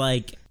I was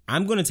like,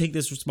 I'm going to take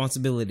this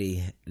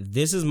responsibility.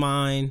 This is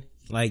mine.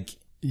 Like,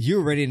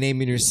 you're already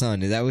naming your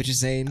son. Is that what you're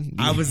saying?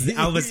 I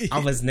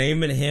was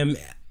naming him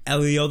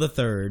Elio the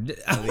Third.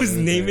 I was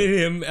naming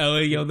him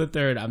Elio the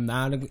Third. I'm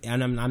not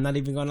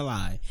even gonna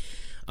lie.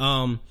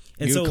 And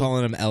you're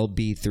calling him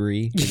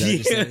LB3. Is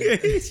that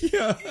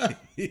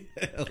what you're saying?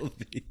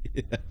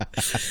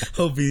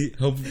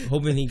 LB.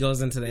 Hoping he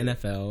goes into the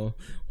NFL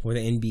or the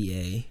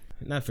NBA.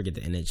 Not forget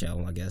the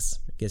NHL. I guess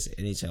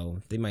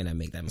NHL, they might not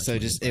make that much. So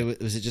money,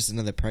 was it just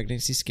another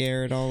pregnancy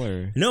scare at all,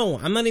 or no?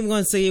 I'm not even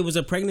going to say it was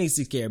a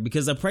pregnancy scare,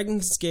 because a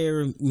pregnancy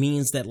scare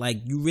means that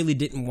you really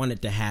didn't want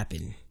it to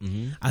happen.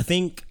 Mm-hmm. I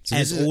think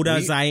as old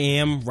as I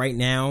am right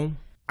now,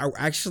 I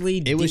actually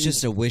it was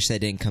just a wish that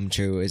didn't come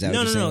true. Is that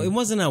no? It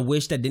wasn't a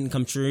wish that didn't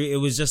come true. It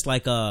was just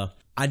I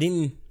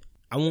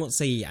won't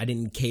say I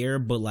didn't care,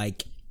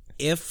 but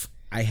if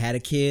I had a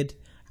kid,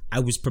 I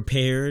was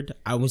prepared.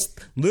 I was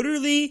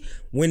literally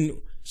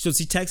so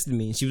she texted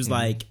me and she was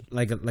like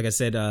I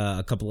said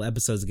a couple of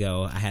episodes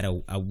ago, I had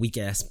a weak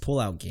ass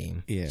pullout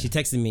game. Yeah. She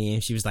texted me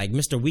and she was like,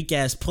 Mr. Weak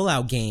ass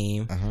pullout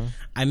game,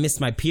 I missed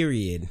my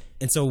period.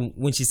 And so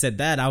when she said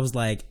that, I was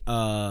like,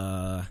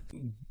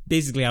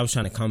 basically I was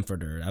trying to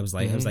comfort her. I was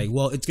like,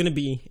 well, it's gonna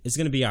be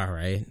all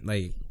right.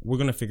 Like, we're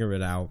gonna figure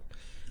it out.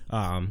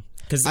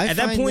 Because at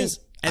that point.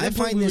 I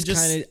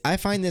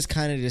find this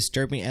kind of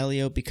disturbing,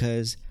 Elio,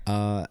 because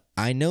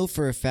I know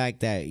for a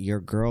fact that your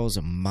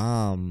girl's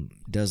mom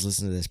does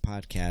listen to this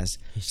podcast.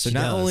 So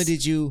not only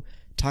did you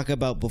talk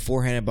about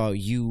beforehand about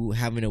you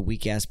having a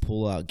weak ass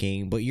pullout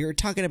game, but you're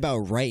talking about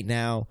right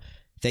now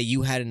that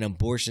you had an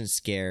abortion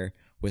scare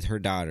with her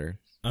daughter.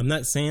 I'm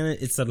not saying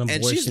it's an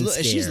abortion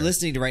scare. She's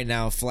listening right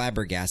now,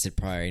 flabbergasted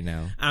probably right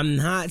now. I'm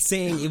not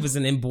saying it was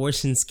an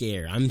abortion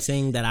scare. I'm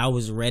saying that I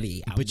was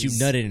ready. You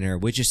nutted in her.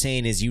 What you're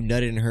saying is you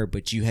nutted in her,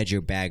 but you had your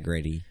bag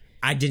ready.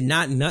 I did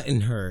not nut in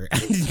her.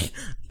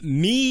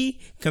 Me,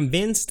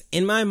 convinced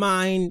in my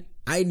mind,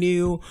 I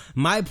knew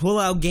my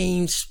pullout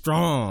game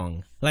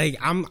strong.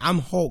 I'm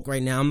Hulk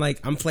right now.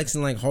 I'm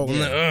flexing like Hulk.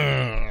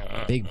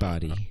 Yeah. I'm big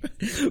body.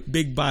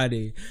 Big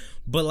body.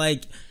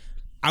 But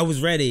I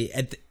was ready.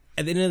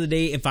 At the end of the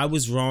day, if I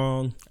was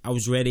wrong, I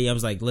was ready. I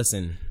was like,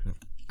 listen,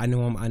 I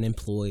know I'm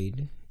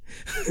unemployed.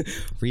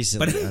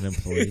 Recently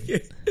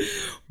unemployed.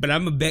 But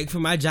I'm going to beg for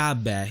my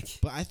job back.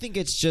 But I think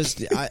it's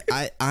just,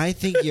 I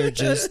think you're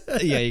just,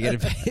 yeah, you're going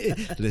to pay.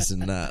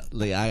 Listen,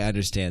 I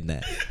understand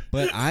that.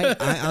 But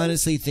I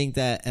honestly think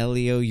that,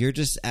 Elio, you're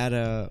just at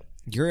a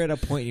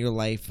point in your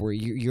life where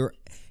you're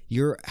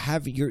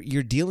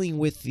dealing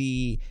with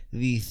the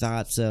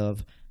thoughts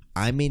of,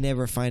 I may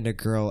never find a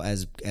girl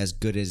as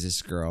good as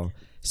this girl.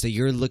 So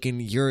you're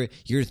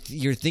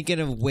thinking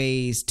of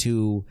ways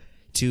to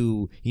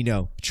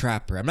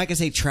trap her. I'm not gonna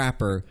say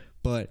trap her,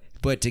 but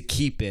to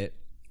keep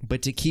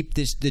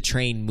the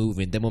train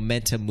moving, the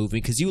momentum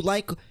moving, because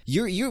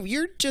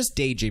you're just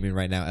daydreaming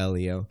right now,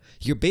 Elio.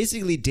 You're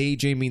basically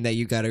daydreaming that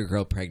you got a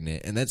girl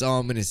pregnant, and that's all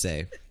I'm gonna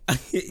say.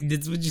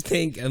 That's what you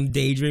think? I'm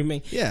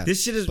daydreaming. Yeah,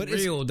 this shit is but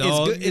real,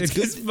 dog. It's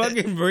good. It's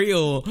fucking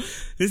real.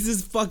 This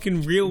is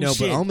fucking real. No,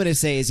 shit. but all I'm gonna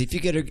say is if you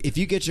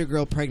get your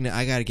girl pregnant,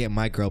 I gotta get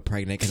my girl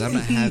pregnant because I'm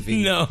not having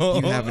you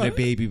having a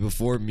baby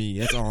before me.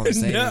 That's all I'm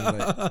saying.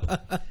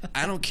 Like,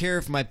 I don't care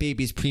if my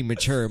baby's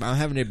premature. I'm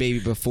having a baby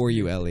before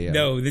you, Elio.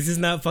 No, this is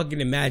not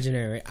fucking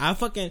imaginary. I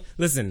fucking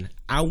listen.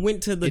 I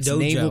went to the Its dojo.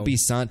 name will be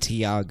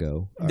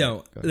Santiago.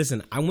 No,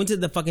 listen. I went to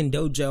the fucking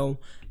dojo.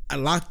 I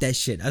locked that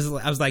shit. I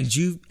was like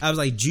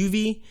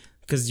Juvie,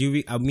 because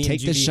Juvie. Me Take and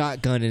Juvie, the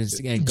shotgun and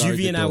guard Juvie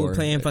the and I door. were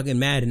playing fucking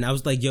Madden. And I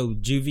was like, "Yo,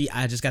 Juvie,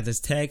 I just got this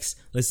text.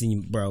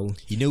 Listen, bro,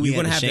 You knew we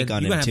you're had a shank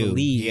on him too.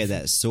 leave." He had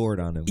that sword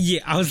on him.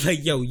 Yeah, I was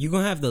like, "Yo, you're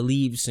gonna have to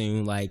leave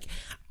soon. Like,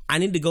 I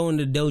need to go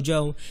into the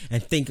dojo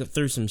and think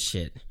through some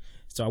shit."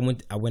 So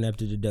I went up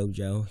to the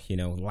dojo.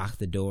 Locked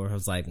the door. I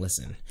was like,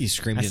 "Listen." You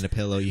screamed in a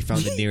pillow. You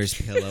found the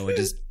nearest pillow and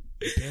just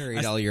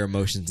buried all your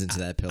emotions into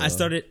that pillow.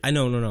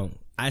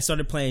 I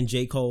started playing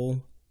J.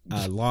 Cole,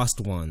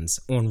 Lost Ones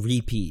on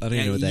repeat. I don't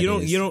even know what that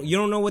is. You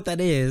don't know what that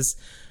is.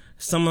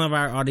 Some of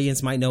our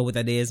audience might know what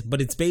that is,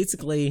 but it's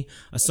basically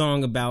a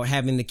song about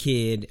having the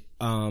kid,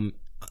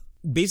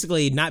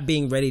 basically not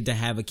being ready to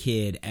have a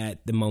kid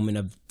at the moment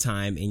of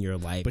time in your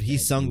life. But he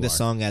sung the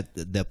song at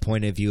the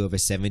point of view of a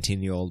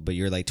 17-year-old, but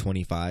you're like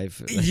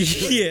 25.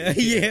 yeah,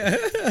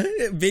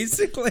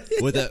 basically.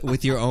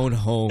 with your own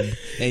home,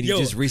 and you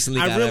just recently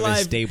got out of a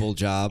stable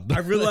job. I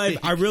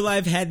real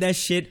life had that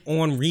shit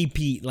on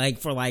repeat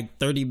for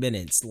 30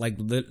 minutes,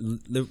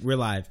 real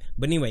life.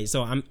 But anyway,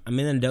 so I'm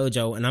in the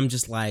dojo and I'm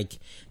just like,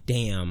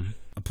 damn.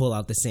 I pull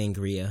out the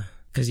sangria.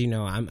 Because,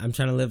 I'm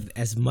trying to live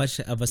as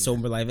much of a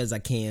sober life as I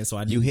can. So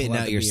you hitting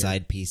out your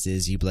side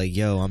pieces. You be like,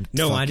 yo,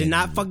 I did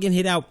not fucking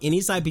hit out any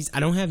side piece.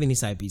 I don't have any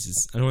side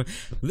pieces. I don't.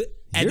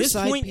 At this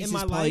point in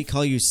my life,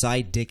 call you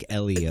Side Dick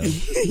Elio.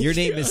 Your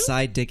name is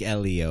Side Dick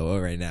Elio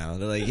right now.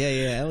 They're like,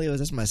 yeah, Elio,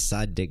 that's my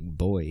side dick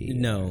boy.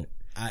 No,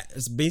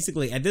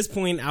 basically at this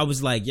point I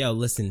was like, yo,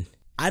 listen,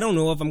 I don't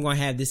know if I'm gonna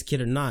have this kid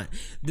or not.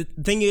 The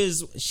thing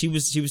is, she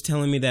was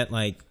telling me that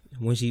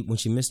when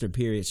she missed her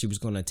period, she was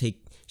gonna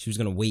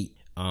wait.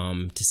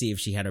 To see if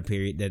she had her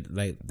period,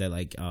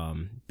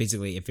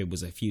 basically if it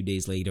was a few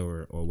days late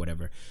or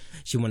whatever,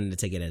 she wanted to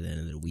take it at the end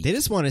of the week. They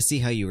just want to see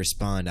how you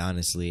respond.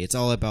 Honestly, it's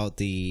all about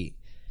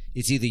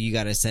it's either you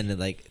got to send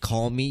it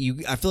call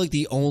me. I feel like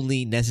the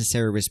only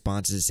necessary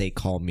response is to say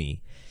call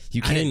me.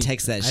 You can't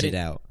text that shit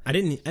out. I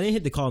didn't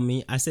hit the call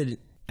me. I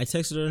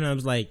texted her and I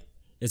was like,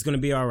 it's gonna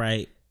be all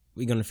right.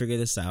 We're gonna figure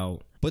this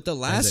out. But the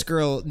last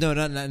girl, no,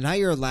 not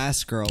your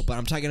last girl, but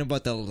I'm talking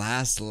about the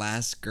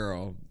last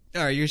girl.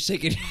 All right, you're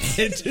shaking your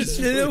head.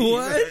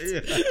 What?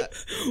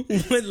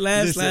 What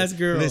last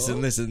girl?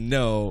 Listen.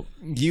 No,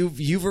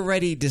 you've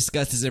already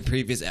discussed this in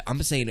previous.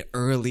 I'm saying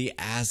early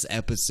ass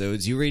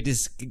episodes. You already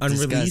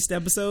unreleased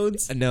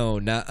episodes. No,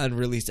 not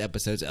unreleased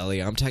episodes,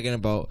 Elliot. I'm talking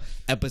about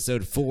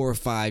episode 4 or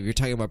 5. You're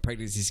talking about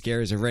pregnancy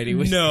scares already.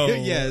 No,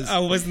 yes, I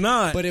was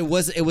not. But it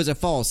was a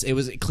false. It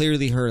was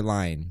clearly her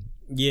line.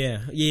 Yeah.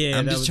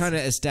 I'm just trying to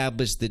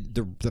establish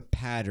the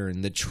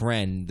pattern, the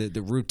trend,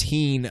 the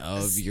routine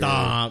of your.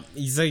 Stop!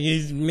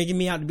 You're making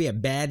me out to be a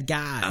bad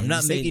guy. I'm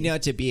not making you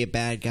out to be a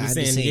bad guy. I'm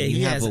just saying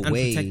you have a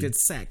way. Unprotected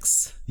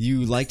sex.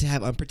 You like to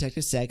have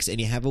unprotected sex,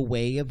 and you have a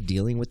way of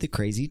dealing with the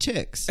crazy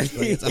chicks.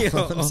 That's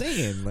all I'm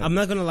saying. I'm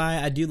not gonna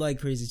lie. I do like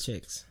crazy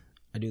chicks.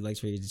 They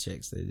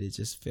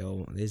just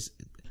feel.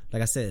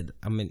 Like I said,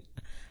 I'm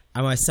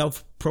a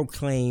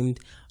self-proclaimed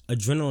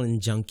adrenaline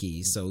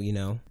junkie. So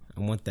I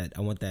want that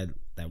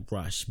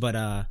rush.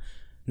 But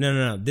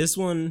no. This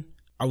one,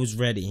 I was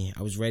ready.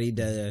 I was ready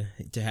to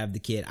have the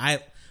kid.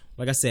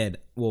 Like I said,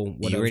 well,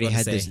 what you I already was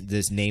had say,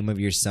 this name of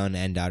your son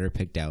and daughter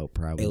picked out,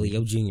 probably.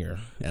 Elio Jr.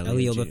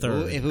 Elio the Third.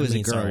 Well, if it was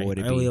a girl, would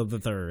it be Elio the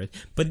Third?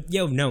 But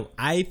no,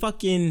 I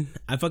fucking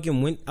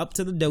went up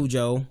to the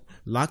dojo,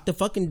 locked the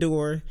fucking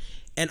door.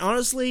 And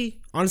honestly,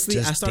 I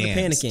started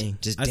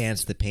panicking. Just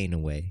dance the pain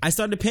away. I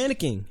started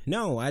panicking.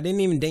 No, I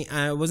didn't even dance.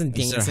 I wasn't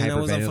dancing. I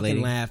wasn't fucking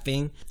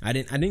laughing. I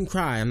didn't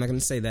cry. I'm not going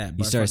to say that.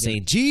 You started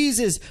saying,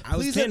 Jesus,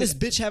 please let this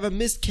bitch have a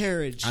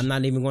miscarriage. I'm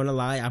not even going to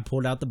lie. I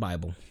pulled out the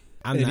Bible.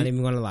 I'm not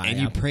even going to lie. And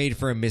you prayed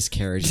for a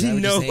miscarriage.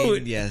 No,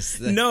 yes.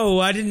 No,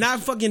 I did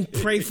not fucking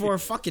pray for a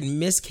fucking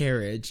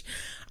miscarriage.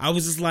 I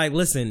was just like,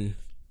 listen,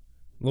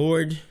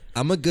 Lord.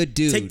 I'm a good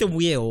dude. Take the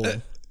wheel.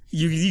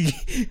 You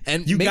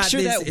make got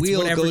sure this. that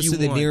wheel goes to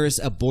the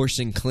nearest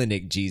abortion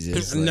clinic,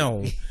 Jesus.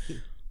 No,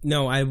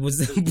 I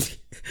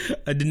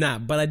did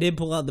not. But I did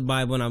pull out the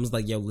Bible and I was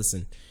like, yo,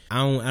 listen, I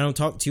don't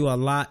talk to you a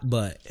lot,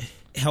 but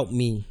help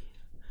me.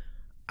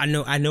 I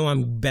know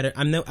I'm better.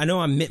 I know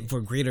I'm meant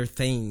for greater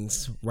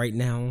things right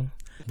now,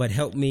 but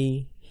help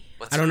me.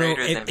 What's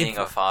greater than being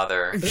a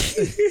father?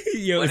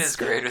 Yo, what is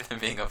greater than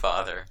being a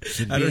father?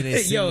 Being a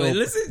single,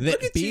 listen,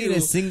 look at being you. a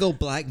single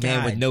black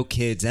man with no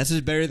kids. That's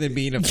just better than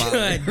being a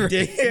father.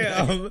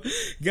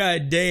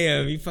 God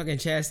damn, you fucking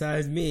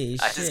chastised me.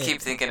 I just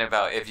keep thinking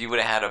about if you would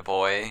have had a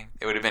boy,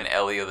 it would have been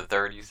Elio the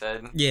Third. You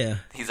said, yeah.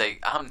 He's like,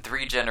 I'm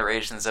 3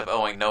 generations of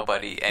owing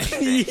nobody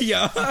anything.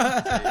 Yeah.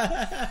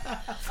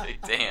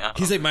 Like, damn.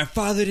 He's like, my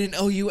father didn't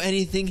owe you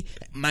anything.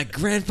 My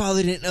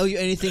grandfather didn't owe you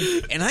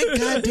anything, and I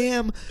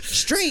goddamn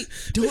straight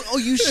don't owe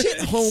you shit,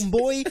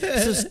 homeboy.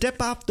 So step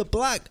off the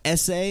block,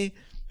 SA.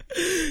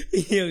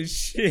 Yo,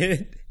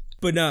 shit.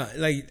 But no,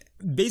 like,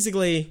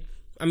 basically,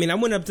 I mean, I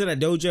went up to that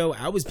dojo.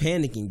 I was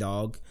panicking,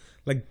 dog.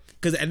 Like,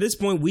 because at this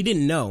point, we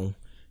didn't know.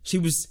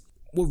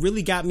 What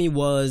really got me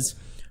was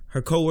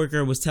her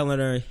coworker was telling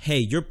her, hey,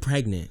 you're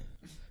pregnant.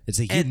 It's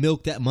like, you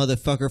milked that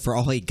motherfucker for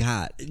all he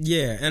got.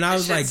 Yeah, and I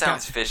was This like, shit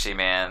sounds fishy,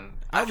 man.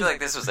 I feel like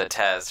this was a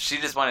test. She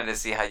just wanted to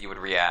see how you would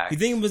react. you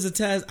think it was a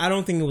test? I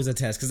don't think it was a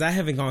test because I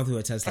haven't gone through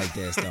a test like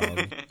this,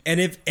 dog. and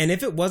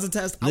if it was a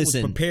test, I was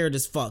prepared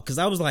as fuck because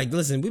I was like,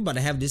 listen, we about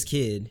to have this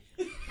kid.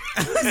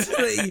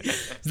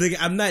 like,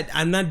 I'm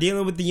not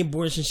dealing with the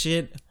abortion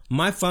shit.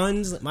 My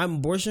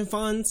abortion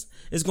funds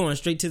is going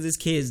straight to this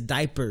kid's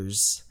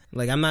diapers.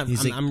 Like,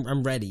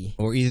 I'm ready.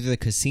 Or either the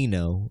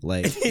casino,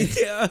 like.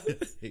 Yeah.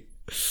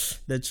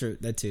 That's true.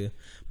 That too.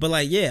 But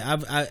like, yeah,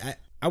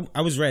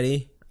 I was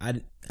ready.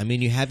 I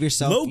mean, you have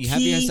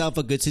yourself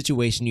a good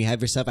situation. You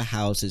have yourself a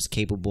house that's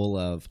capable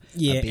of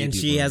and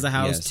she has a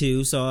house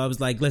too. So I was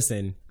like,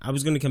 listen, I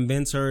was going to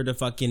convince her to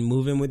fucking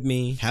move in with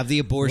me. Have the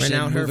abortion,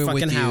 rent out her fucking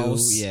with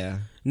house. You. Yeah.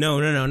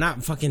 No,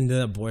 not fucking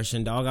the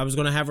abortion, dog. I was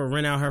going to have her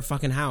rent out her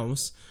fucking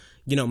house.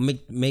 You know,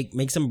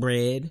 make some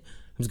bread.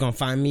 I was going to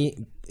find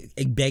me,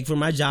 beg for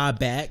my job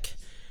back.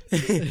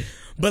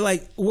 But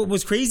like, what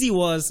was crazy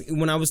was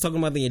when I was talking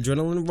about the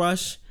adrenaline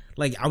rush.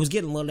 Like, I was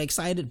getting a little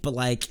excited, but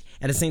like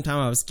at the same time,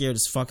 I was scared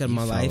as fuck of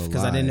my life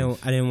because I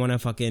didn't want to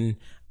fucking.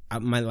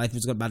 My life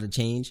was about to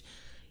change.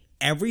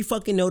 Every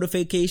fucking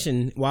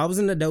notification while I was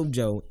in the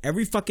dojo,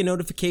 every fucking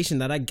notification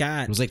that I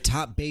got was like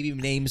top baby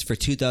names for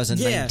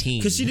 2019. Yeah,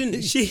 because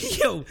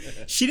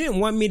she didn't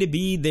want me to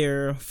be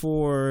there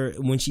for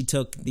when she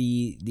took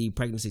the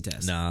pregnancy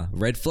test. Nah,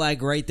 red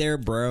flag right there,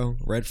 bro.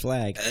 Red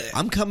flag.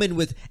 I'm coming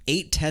with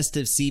 8 tests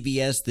of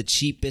CVS, the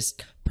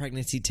cheapest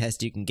pregnancy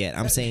test you can get.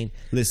 I'm saying,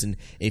 listen,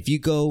 if you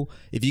go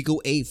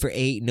 8 for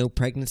 8, no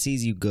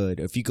pregnancies, you good.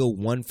 If you go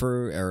 1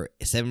 for or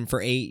 7 for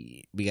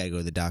 8, we gotta go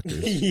to the doctor.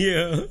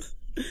 Yeah.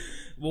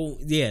 Well,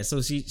 yeah.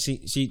 So she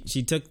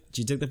took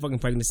the fucking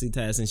pregnancy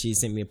test and she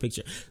sent me a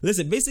picture.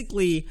 Listen,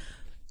 basically,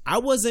 I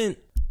wasn't,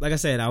 like I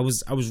said, I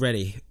was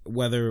ready.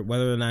 Whether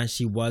or not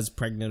she was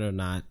pregnant or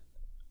not,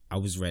 I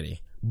was ready.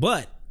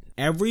 But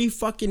every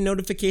fucking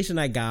notification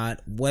I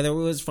got, whether it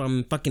was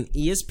from fucking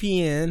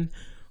ESPN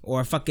or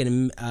a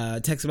fucking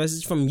text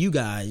message from you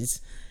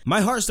guys,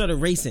 my heart started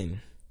racing.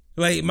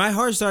 Like, my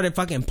heart started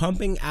fucking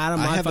pumping out of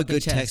my fucking chest. I have a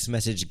good text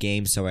message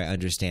game, so I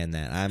understand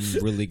that. I'm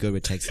really good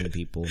with texting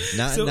people.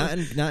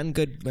 Not in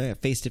good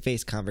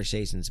face-to-face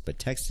conversations, but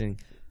texting,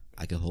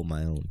 I can hold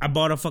my own. I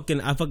bought a fucking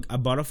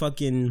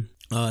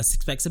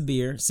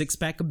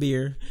 6-pack of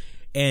beer.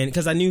 And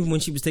because I knew when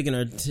she was taking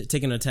her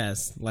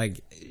test, like,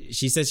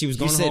 she said she was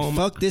going home. She said,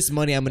 fuck this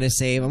money I'm going to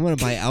save. I'm going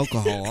to buy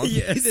alcohol.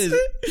 Yes.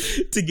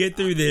 To get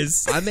through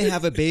this. I may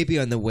have a baby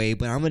on the way,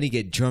 but I'm going to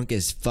get drunk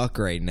as fuck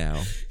right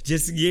now.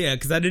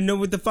 Because I didn't know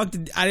what the fuck.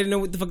 I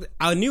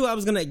knew I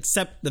was going to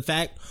accept the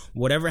fact,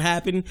 whatever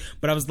happened.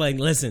 But I was like,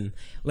 listen,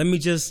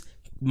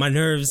 my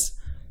nerves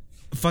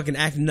fucking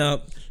acting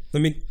up.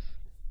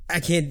 I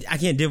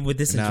can't deal with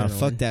this adrenaline. Nah,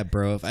 fuck that,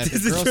 bro.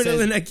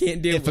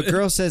 If a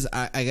girl says,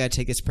 I gotta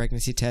take this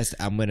pregnancy test,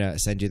 I'm gonna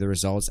send you the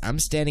results, I'm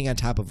standing on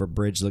top of a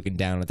bridge looking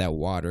down at that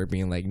water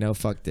being like, no,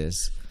 fuck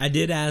this. I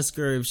did ask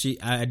her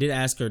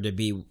to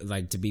be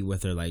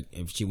with her, like,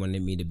 if she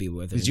wanted me to be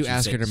with her. Did you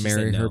ask her to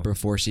marry her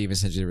before she even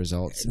sent you the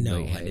results?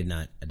 No, I did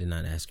not. I did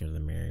not ask her to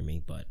marry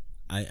me, but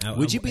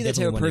would you be the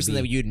type of person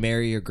that you'd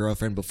marry your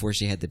girlfriend before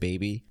she had the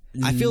baby?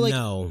 I feel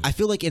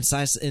like in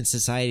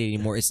society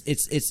anymore,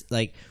 it's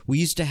like we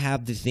used to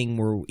have the thing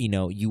where, you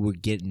know, you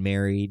would get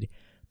married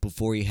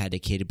before you had a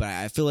kid, but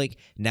I feel like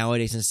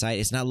nowadays in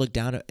society it's not looked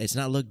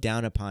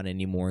down upon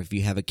anymore if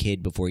you have a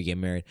kid before you get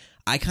married.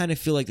 I kind of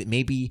feel like that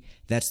maybe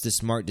that's the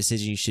smart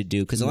decision you should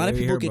do, because a lot of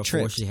people get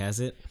tricked. Before she has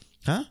it,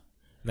 huh?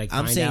 Like,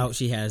 find out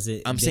she has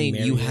it. I'm saying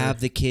you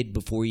have the kid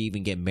before you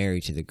even get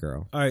married to the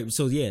girl. All right,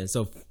 so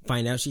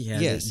find out she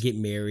has it, get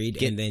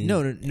married, and then...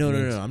 No.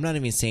 I'm not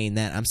even saying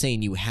that. I'm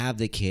saying you have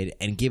the kid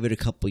and give it a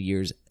couple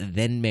years,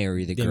 then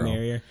marry the girl.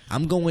 Marry her.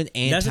 I'm going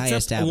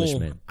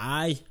anti-establishment.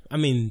 I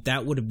mean,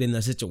 that would have been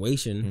the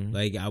situation. Mm-hmm.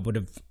 Like, I would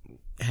have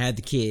had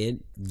the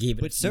kid, gave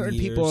it. But certain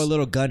people are a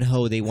little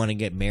gun-ho. They want to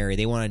get married.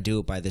 They want to do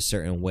it by the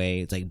certain way.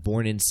 It's like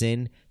born in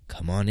sin.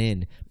 come on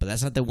in. But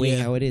that's not the way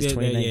how it is.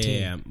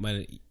 2019.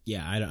 But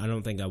I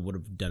don't think I would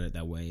have done it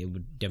that way. It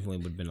would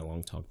definitely have been a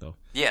long talk though.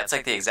 Yeah, it's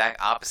like the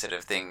exact opposite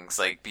of things.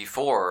 Like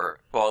before,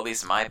 well, at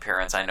least my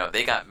parents, I know,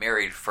 they got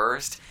married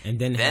first, and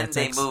then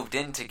they moved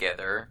in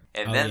together,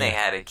 and then they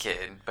had a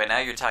kid. But now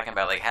you're talking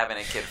about like having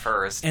a kid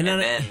first, and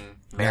then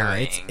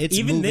marrying. It's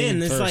even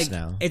then, it's like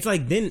now. It's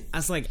like then I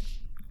was like,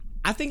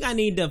 I think I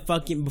need to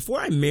fucking before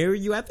I marry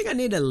you. I think I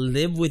need to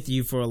live with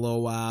you for a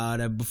little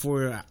while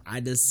before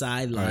I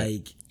decide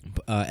like.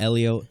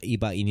 Elio,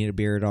 Ebot, you need a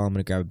beer at all? I'm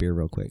gonna grab a beer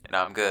real quick.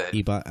 No, I'm good.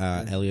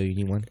 Ebot, Elio, you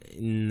need one?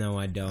 No,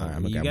 I don't.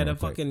 Right, you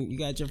got you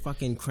got your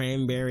fucking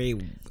cranberry.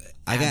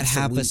 I got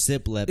half a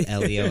sip left,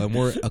 Elio, and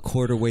we're a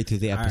quarter way through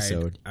the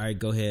episode. All right,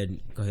 go ahead.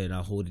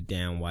 I'll hold it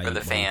down while for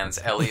the fans.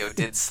 Elio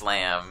did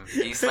slam.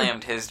 He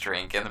slammed his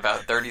drink in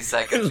about 30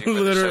 seconds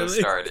before the show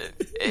started.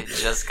 It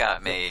just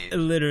got made.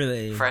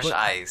 Literally fresh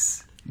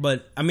ice.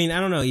 But I mean,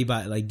 I don't know,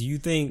 Ebot. Like, do you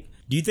think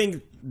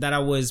that I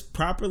was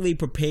properly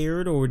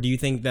prepared, or do you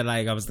think that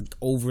like I was like,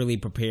 overly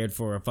prepared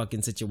for a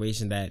fucking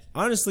situation that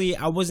honestly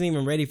I wasn't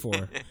even ready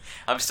for?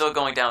 I'm still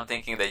going down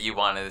thinking that you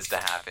wanted this to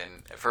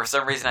happen. For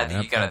some reason, I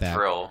think you got a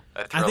thrill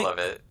of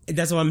it.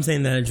 That's what I'm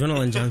saying, that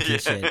adrenaline junkie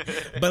shit.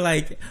 But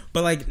like,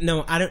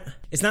 no, I don't.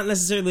 It's not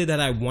necessarily that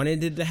I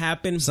wanted it to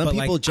happen. Some but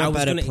people like, jump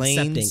out of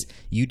planes.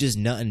 You just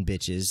nutting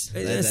bitches.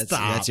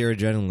 That's your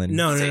adrenaline.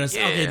 No.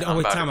 Okay. Oh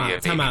wait, time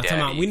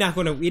out. We're not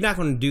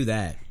gonna do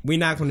that. We're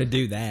not gonna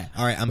do that.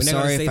 All right, I'm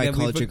sorry if I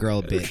called your girl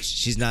a bitch.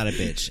 She's not a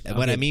bitch.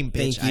 When I mean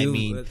bitch, I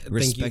mean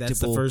respectable. That's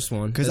the first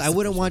one. Because I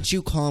wouldn't want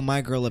you calling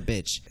my girl a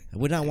bitch. I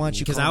would not want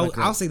you calling my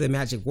girl. I'll say the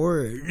magic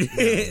word.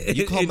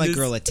 You call my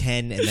girl a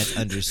 10, and that's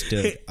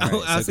understood.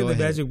 I'll say the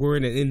magic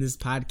word in this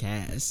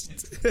podcast.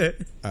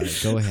 All right,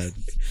 go ahead.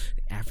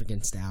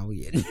 African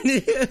stallion.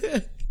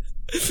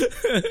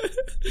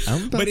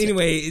 But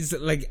anyway, it's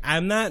like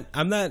I'm not.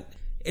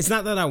 It's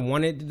not that I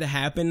wanted it to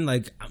happen.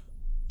 Like,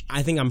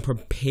 I think I'm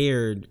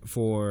prepared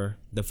for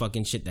the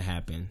fucking shit to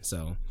happen.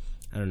 So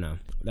I don't know.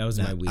 That was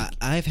my week.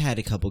 I've had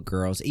a couple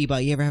girls.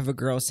 Ebot, you ever have a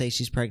girl say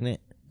she's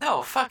pregnant?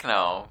 No, fuck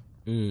no.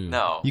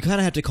 No. You kind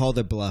of have to call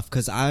their bluff,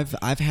 because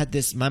I've had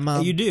this. My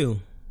mom. You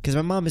do. Because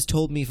my mom has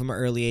told me from an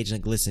early age,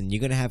 like, listen, you're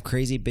going to have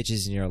crazy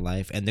bitches in your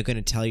life, and they're going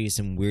to tell you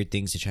some weird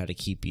things to try to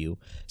keep you.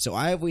 So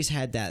I always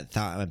had that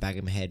thought in the back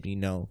of my head, I'm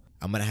going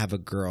to have a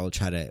girl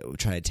try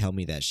to tell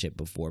me that shit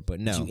before, but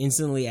no. You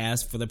instantly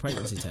ask for the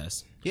pregnancy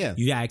test. Yeah.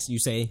 You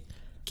say,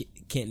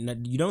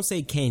 you don't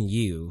say, can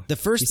you? The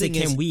first thing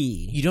is, can we?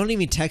 You don't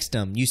even text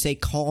them. You say,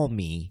 call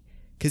me.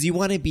 Because you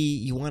want to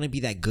be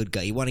that good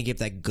guy. You want to give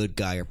that good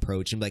guy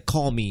approach and be like,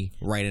 call me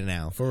right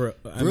now. For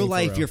real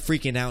life, you're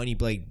freaking out and you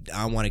be like,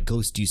 I want to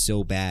ghost you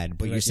so bad,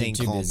 but you're saying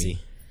call me.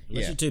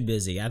 Unless you're too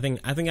busy. I think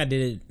I did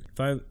it.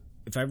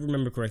 If I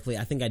remember correctly,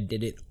 I think I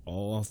did it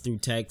all through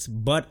text.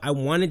 But I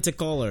wanted to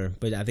call her,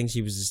 but I think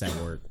she was just at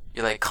work.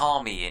 You're like,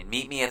 call me and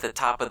meet me at the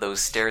top of those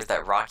stairs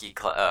that Rocky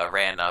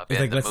ran up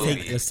in the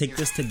movie. Let's take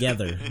this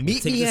together.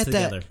 Meet me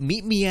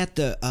at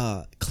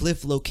the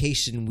cliff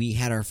location we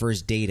had our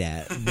first date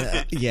at.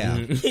 Yeah.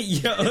 You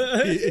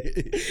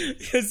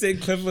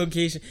said cliff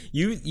location.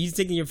 You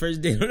taking your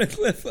first date on a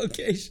cliff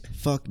location?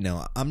 Fuck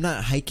no. I'm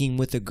not hiking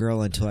with a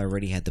girl until I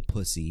already had the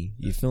pussy.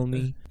 You feel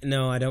me?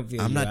 No, I don't feel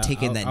I'm not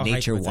taking that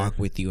nature walk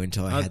with you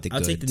until I had the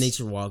goods. I'll take the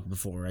nature walk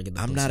before I get the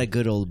pussy. I'm not a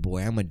good old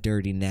boy. I'm a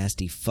dirty,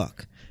 nasty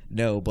fuck.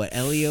 No, but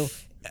Elio,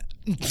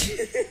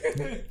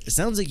 it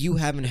sounds like you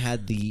haven't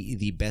had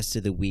the best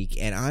of the week,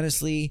 and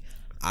honestly,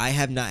 I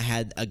have not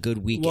had a good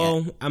week.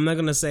 Well, I'm not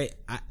gonna say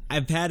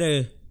I've had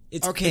a.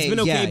 It's been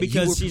okay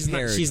because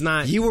she's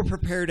not. You were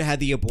prepared to have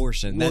the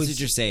abortion. That's what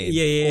you're saying.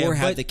 Yeah. Or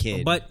have the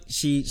kid. But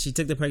she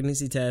took the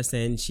pregnancy test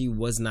and she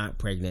was not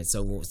pregnant.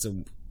 So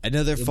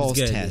another false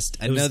test.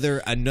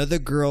 Another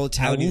girl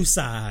telling you.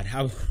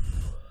 How?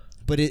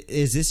 But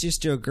is this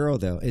just your girl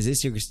though? Is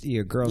this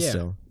your girl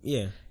still?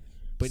 Yeah.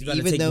 But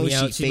even though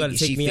she's about to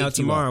take me out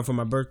tomorrow for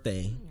my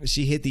birthday,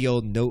 she hit the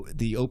old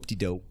the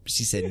opty-dope.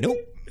 She said, "Nope,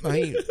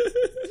 I'm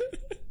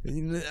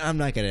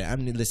not gonna.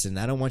 Listen.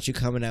 I don't want you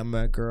coming at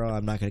my girl.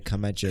 I'm not gonna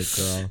come at your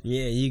girl.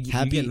 Yeah, you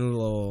getting a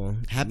little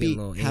happy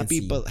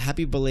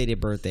belated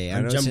birthday.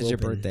 I know it's your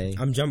birthday.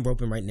 I'm jump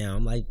roping right now.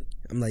 I'm like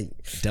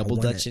double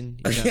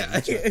dutching.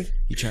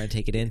 You trying to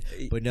take it in,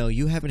 but no,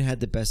 you haven't had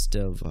the best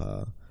of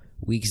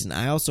weeks, and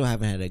I also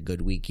haven't had a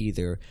good week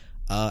either.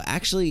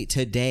 Actually,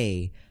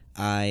 today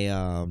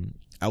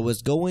I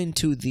was going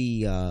to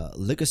the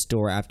liquor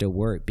store after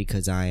work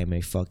because I am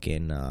a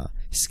fucking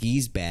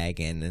skis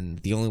bag, and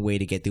the only way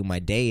to get through my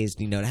day is,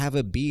 to have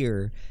a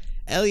beer.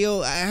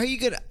 Elio, how are you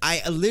gonna?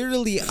 I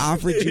literally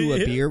offered you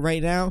a beer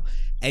right now,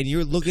 and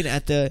you're looking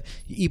at the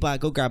Ebot.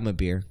 Go grab him a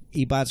beer.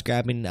 Ebot's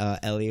grabbing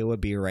Elio a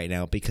beer right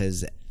now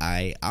because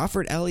I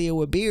offered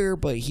Elio a beer,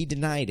 but he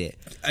denied it.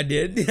 I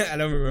did. I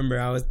don't remember.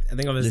 I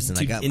think I was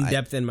too in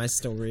depth in my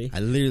story.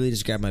 I literally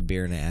just grabbed my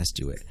beer and I asked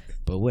you it.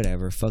 But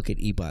whatever, fuck it,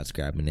 Ebot's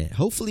grabbing it.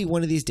 Hopefully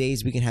one of these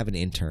days we can have an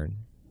intern.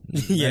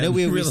 Yeah, I know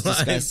we real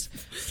discussed.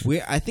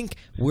 I think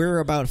we're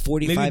about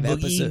 45 Maybe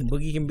episodes.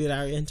 Boogie can be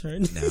our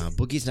intern. Nah,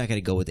 Boogie's not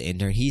gonna go with the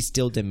intern. He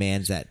still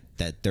demands that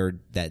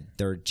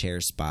third chair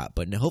spot.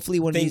 But hopefully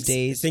one of these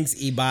days. Thanks,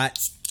 Ebot.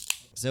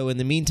 So in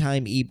the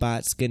meantime,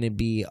 Ebot's gonna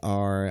be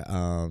our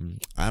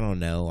I don't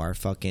know, our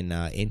fucking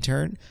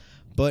intern.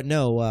 But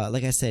no,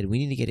 like I said, we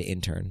need to get an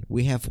intern.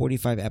 We have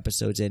 45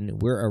 episodes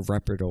and we're a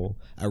reputable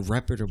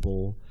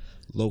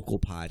local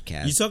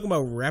podcast. You talking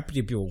about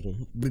reputable?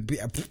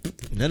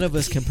 None of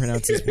us can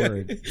pronounce this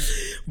word.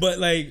 But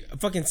like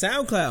fucking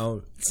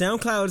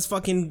SoundCloud is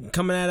fucking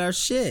coming at our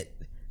shit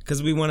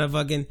because we want to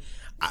fucking.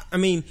 I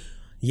mean,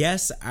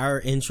 yes,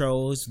 our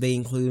intros they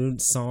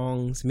include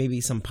songs,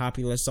 maybe some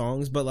popular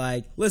songs, but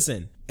like,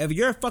 listen, if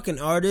you're a fucking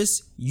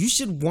artist, you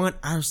should want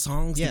our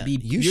songs to be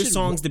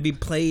to be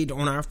played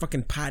on our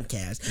fucking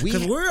podcast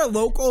because we're a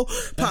local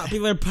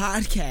popular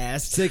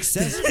podcast,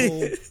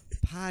 successful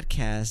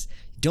podcast.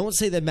 Don't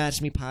say the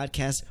Match Me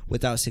podcast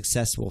without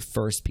successful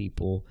first,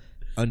 people.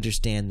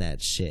 Understand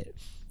that shit.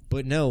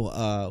 But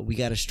no, we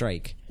got a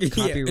strike.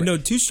 Copyright. No,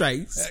 2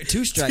 strikes.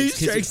 2 strikes.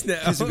 2 strikes now.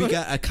 Because we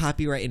got a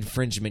copyright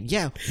infringement.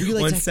 Yeah. We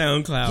like on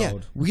SoundCloud. Yeah,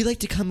 we like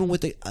to come in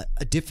with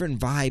a different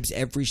vibes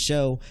every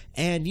show.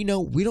 And, you know,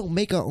 we don't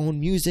make our own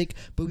music,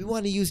 but we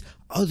want to use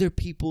other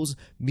people's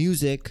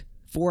music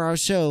for our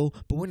show,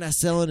 but we're not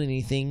selling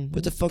anything.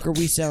 What the fuck are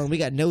we selling? We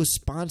got no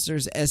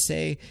sponsors, SA.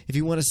 If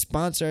you want to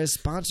sponsor us,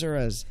 sponsor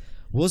us.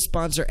 We'll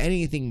sponsor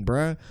anything,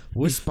 bruh.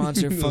 We'll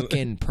sponsor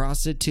fucking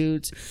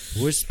prostitutes.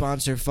 We'll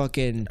sponsor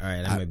fucking... All right,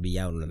 I'm going to be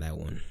out on that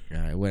one. All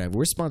right, whatever.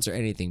 We'll sponsor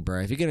anything,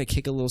 bruh. If you're going to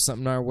kick a little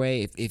something our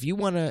way, if you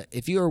want to...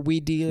 If you're a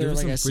weed dealer,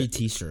 like I said... free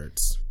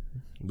t-shirts.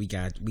 We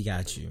got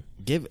you.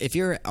 If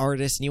you're an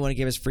artist and you want to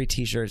give us free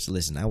t-shirts,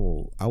 listen, I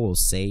will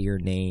say your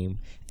name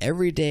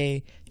every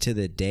day to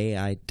the day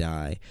I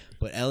die.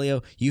 But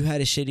Elio, you had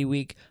a shitty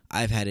week.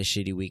 I've had a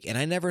shitty week. And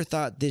I never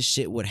thought this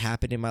shit would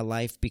happen in my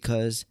life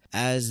because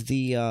as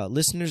the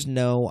listeners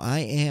know,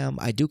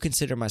 I do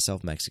consider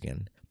myself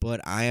Mexican. But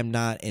I am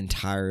not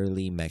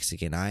entirely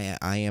Mexican. I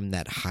am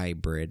that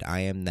hybrid.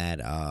 I am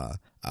that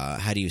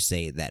how do you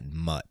say it? That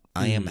mutt.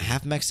 I am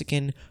half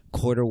Mexican,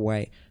 quarter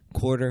white,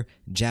 quarter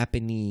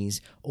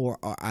Japanese, or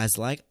as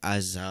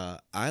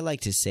I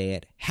like to say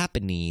it,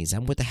 happenings.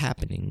 I'm with the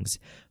happenings.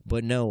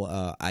 But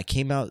no,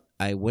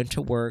 I went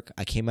to work.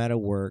 I came out of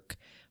work.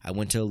 I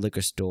went to a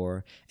liquor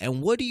store.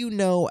 And what do you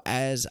know,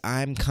 as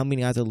I'm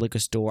coming out of the liquor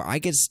store, I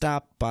get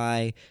stopped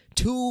by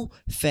 2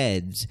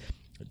 feds.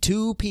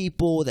 2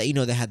 people that, you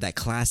know, they had that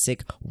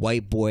classic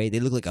white boy. They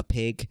look like a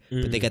pig,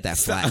 but they got that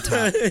flat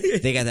top.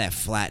 They got that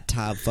flat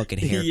top fucking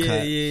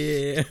haircut.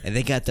 Yeah. And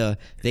they got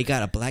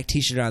a black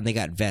t-shirt on. They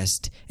got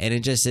vest, and it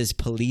just says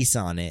police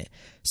on it.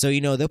 So, you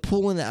know, they're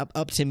pulling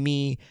up to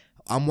me.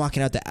 I'm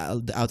walking out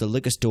the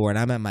liquor store, and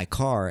I'm at my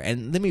car.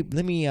 And let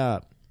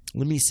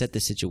me set the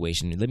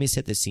situation. Let me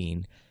set the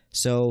scene.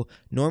 So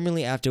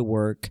normally after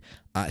work,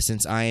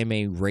 since I am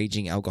a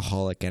raging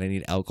alcoholic and I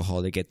need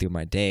alcohol to get through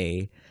my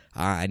day,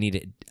 I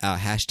need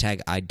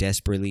hashtag I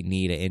desperately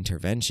need an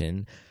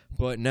intervention.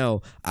 But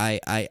no,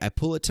 I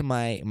pull it to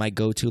my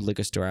go-to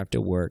liquor store after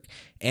work.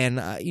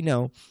 And, you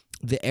know,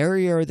 the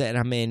area that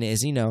I'm in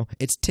is, you know,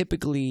 it's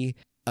typically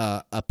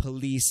a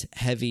police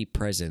heavy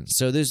presence.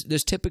 So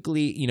there's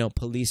typically, you know,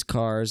 police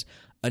cars,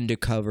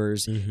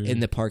 undercovers in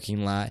the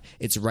parking lot.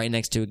 It's right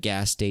next to a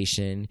gas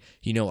station.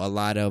 You know, a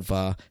lot of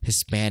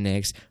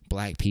Hispanics,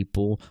 black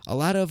people, a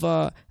lot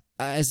of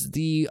as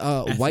the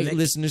white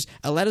listeners,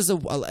 a lot of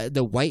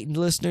the white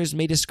listeners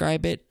may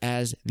describe it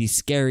as the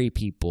scary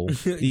people,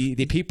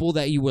 the people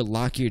that you would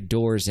lock your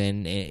doors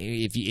in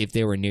if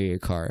they were near your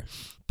car.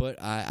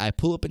 But I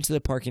pull up into the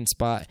parking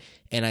spot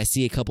and I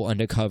see a couple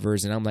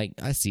undercovers and I'm like,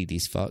 I see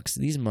these fucks.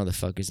 These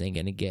motherfuckers ain't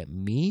gonna get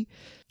me.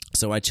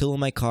 So I chill in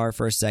my car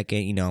for a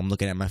second. You know, I'm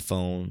looking at my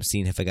phone,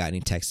 seeing if I got any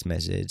text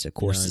message. Of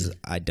course,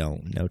 I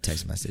don't. No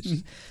text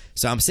message.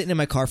 So I'm sitting in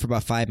my car for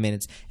about 5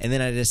 minutes, and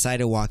then I decide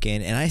to walk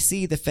in, and I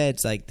see the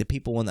feds, like the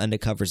people on the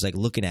undercovers, like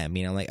looking at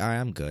me, and I'm like, all right,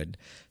 I'm good.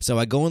 So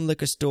I go in the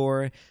liquor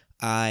store.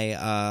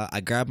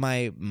 I grab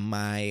my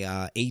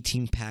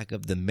 18-pack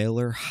of the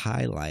Miller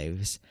High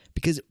Lives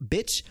because,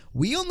 bitch,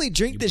 we only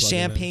drink the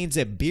champagnes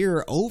and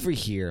beer over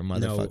here,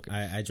 motherfucker.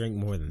 No, I drink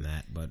more than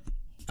that, but.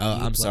 Oh,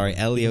 I'm sorry.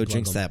 Elio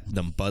drinks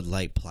them Bud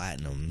Light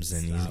Platinums,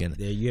 and he's gonna.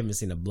 Yeah, you haven't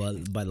seen a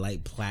Bud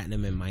Light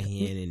Platinum in my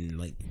hand in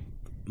like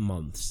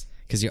months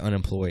because you're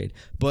unemployed.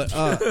 But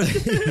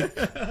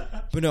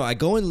but no, I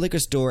go in the liquor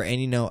store,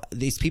 and you know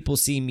these people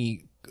see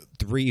me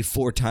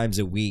 3-4 times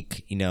a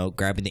week. You know,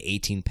 grabbing the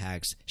 18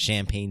 packs,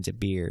 champagnes, and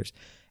beers,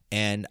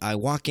 and I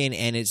walk in,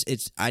 and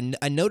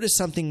I notice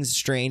something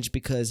strange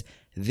because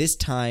this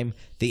time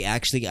they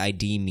actually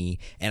ID me,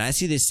 and I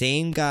see the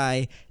same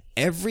guy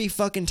every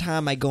fucking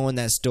time I go in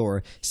that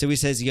store. So he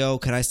says, yo,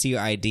 can I see your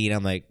ID? And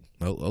I'm like,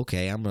 oh,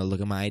 okay, I'm going to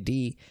look at my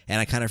ID. And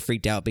I kind of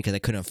freaked out because I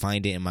couldn't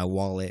find it in my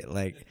wallet.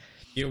 Like,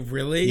 you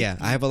really? Yeah,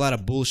 I have a lot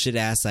of bullshit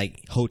ass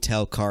like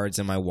hotel cards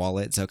in my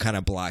wallet, so it kind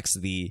of blocks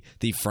the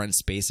front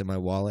space of my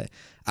wallet.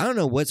 I don't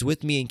know what's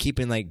with me and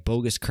keeping like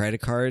bogus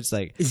credit cards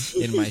like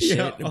in my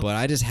shit, but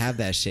I just have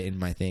that shit in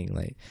my thing.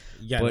 Like,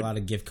 You got a lot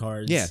of gift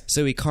cards. yeah.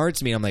 So he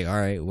cards me. I'm like, all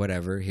right,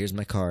 whatever. Here's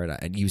my card.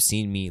 And you've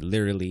seen me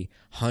literally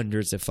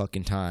hundreds of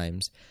fucking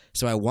times.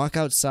 So I walk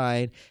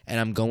outside and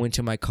I'm going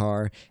to my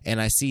car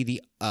and I see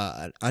the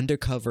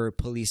undercover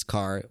police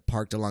car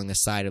parked along the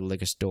side of the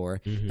liquor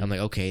store. I'm like,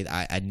 okay,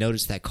 I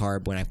noticed that car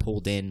when I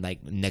pulled in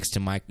like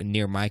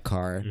near my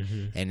car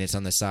and it's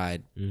on the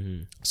side.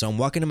 So I'm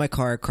walking to my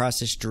car across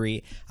the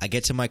street. I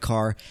get to my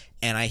car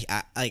and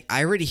I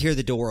already hear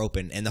the door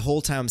open and the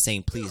whole time I'm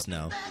saying, please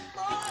no.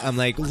 I'm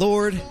like,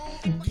 Lord,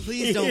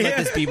 please don't let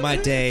this be my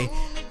day.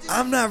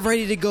 I'm not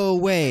ready to go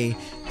away.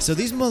 So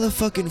these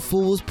motherfucking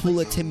fools pull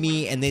it to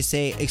me and they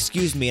say,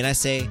 excuse me. And I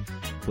say,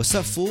 what's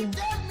up, fool?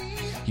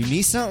 You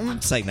need something?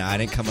 It's like, nah, I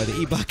didn't come with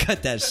the E-Bot.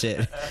 Cut that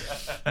shit.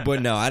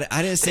 But no, I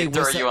didn't say They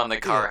throw what's you up. on the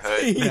car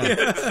hood.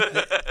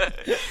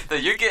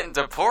 You're getting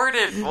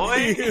deported,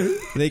 boy.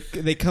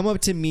 They come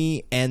up to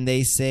me and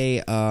they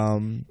say,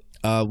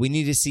 we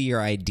need to see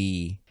your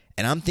ID.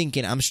 And I'm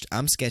thinking,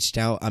 I'm sketched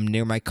out. I'm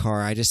near my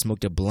car. I just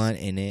smoked a blunt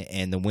in it,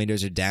 and the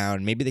windows are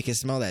down. Maybe they can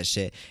smell that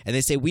shit. And they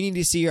say, we need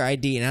to see your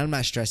ID. And I'm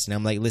not stressing.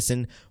 I'm like,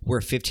 listen,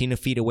 we're 15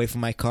 feet away from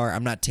my car.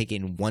 I'm not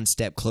taking one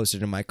step closer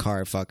to my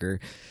car, fucker.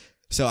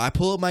 So I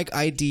pull up my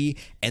ID,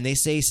 and they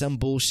say some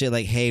bullshit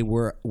like, hey,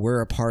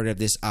 we're a part of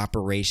this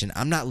operation.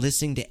 I'm not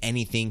listening to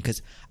anything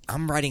because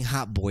I'm riding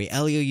Hot Boy.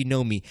 Elio, you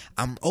know me.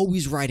 I'm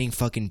always riding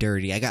fucking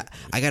dirty. I got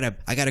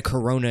a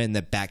Corona in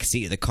the back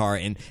seat of the car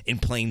in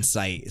plain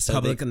sight. So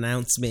Public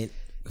announcement.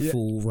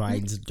 Fool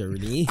rides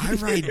dirty. I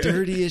ride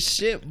dirty as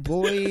shit,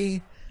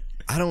 boy.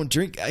 I don't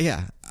drink.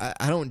 Yeah,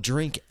 I don't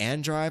drink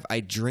and drive.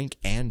 I drink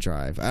and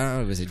drive. I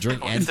don't know. Was it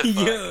drink and?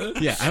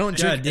 Yeah, I don't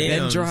drink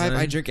damn, and drive. son.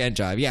 I drink and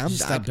drive. Yeah,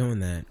 Stop doing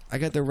that. I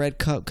got the red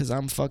cup because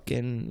I'm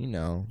fucking,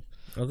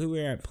 Okay,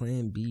 we're at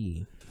Plan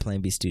B.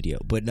 Plan B studio.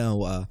 But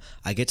no,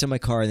 I get to my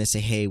car and they say,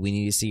 hey, we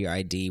need to see your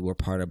ID. We're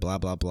part of blah,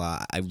 blah,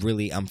 blah. I'm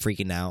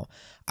freaking out.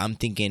 I'm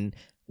thinking,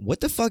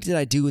 what the fuck did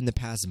I do in the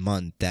past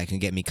month that can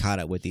get me caught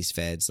up with these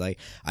feds? Like,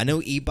 I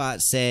know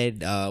E-Bot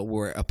said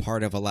we're a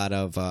part of a lot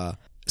of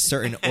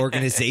certain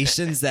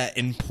organizations that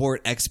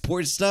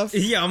export stuff.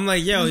 Yeah, I'm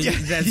like, yo,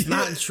 that's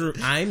not true.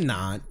 I'm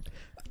not.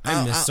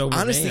 I'm a sober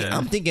honestly, man.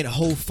 I'm thinking,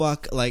 oh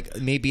fuck,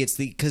 like maybe it's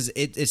because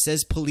it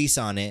says police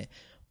on it,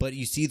 but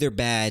you see their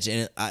badge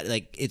and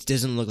it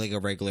doesn't look like a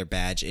regular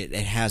badge. It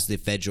has the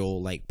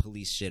federal like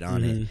police shit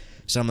on it.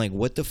 So I'm like,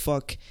 what the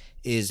fuck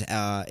is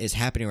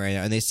happening right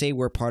now? And they say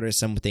we're part of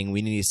something.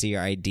 We need to see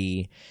your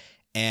ID.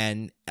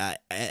 And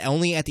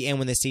only at the end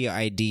when they see your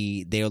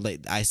ID,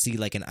 I see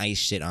like an ice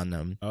shit on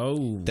them.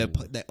 Oh,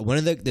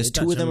 there's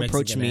two of them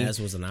approach me.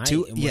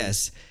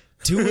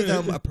 Two of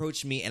them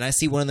approach me, and I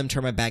see one of them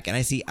turn my back, and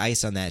I see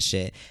ice on that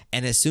shit.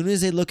 And as soon as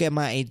they look at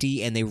my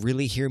ID and they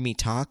really hear me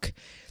talk,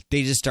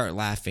 they just start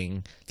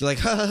laughing. They're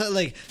like,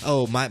 like,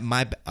 oh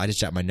my! I just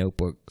dropped my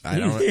notebook. I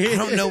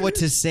don't know what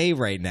to say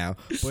right now.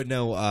 But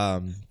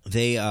no,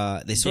 they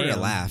sort of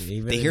laugh.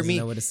 They hear me.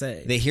 Know what to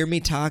say. They hear me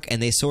talk, and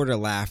they sort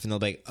of laugh, and they're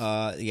like,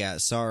 yeah,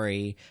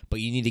 sorry, but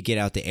you need to get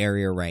out the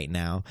area right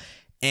now.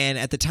 And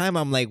at the time,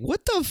 I'm like,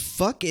 what the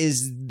fuck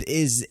is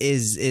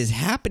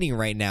happening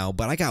right now?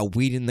 But I got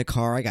weed in the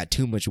car. I got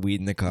too much weed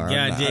in the car.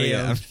 God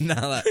damn.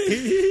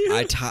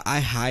 I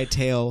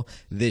hightail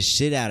this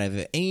shit out of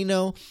it.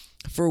 And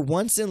for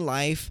once in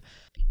life,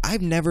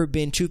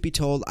 truth be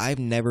told, I've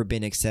never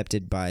been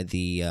accepted by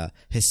the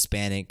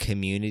Hispanic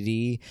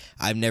community.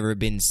 I've never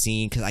been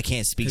seen because I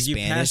can't speak Spanish.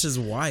 Because you pass as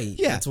white.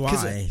 Yeah, that's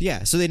why.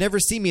 Yeah, so they never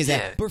see me as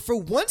that. But for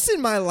once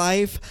in my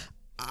life,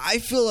 I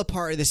feel a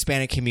part of the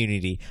Hispanic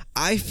community.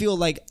 I feel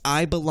like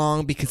I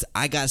belong because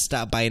I got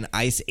stopped by an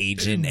ICE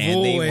agent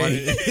and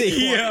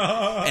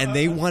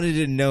they wanted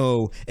to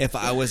know if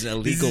I was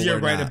illegal this is your or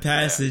rite not. of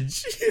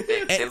passage.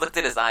 They looked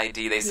at his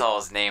ID, they saw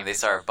his name, they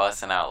started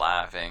busting out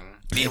laughing.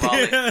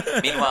 Meanwhile,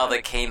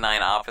 the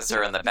K9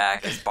 officer in the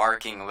back is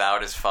barking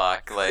loud as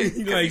fuck, like,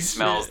 because he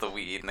smells the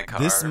weed in the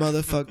car. This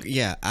motherfucker,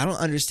 yeah, I don't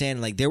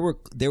understand. Like, it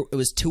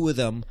was two of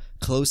them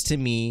close to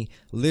me,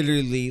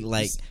 literally,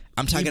 like,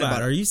 I'm talking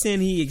about. Are you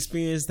saying he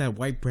experienced that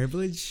white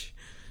privilege?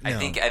 No. I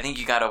think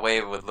you got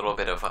away with a little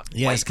bit of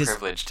white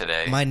privilege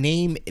today. My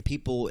name,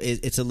 people,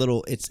 it's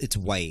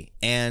white,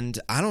 and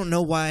I don't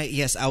know why.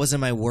 Yes, I was in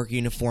my work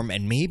uniform,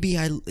 and maybe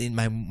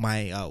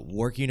my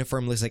work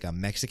uniform looks like a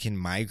Mexican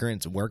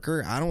migrant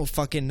worker. I don't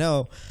fucking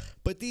know,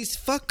 but these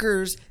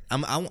fuckers,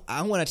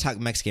 I want to talk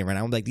Mexican right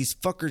now. I'm like, these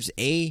fuckers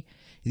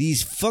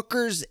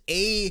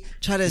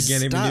try to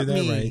stop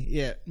me. Right.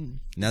 Yeah,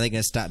 now they're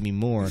gonna stop me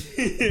more,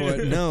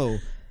 but no.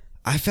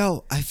 I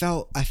felt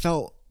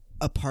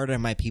a part of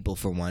my people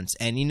for once.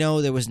 And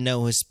there was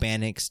no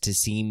Hispanics to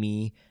see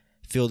me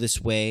feel this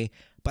way.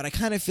 But I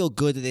kind of feel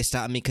good that they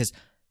stopped me because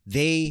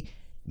they,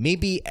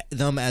 maybe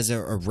them as a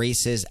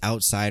racist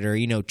outsider,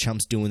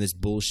 Trump's doing this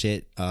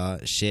bullshit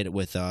shit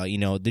with,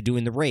 they're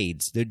doing the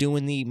raids. They're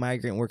doing the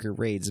migrant worker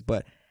raids.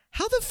 But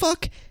how the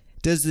fuck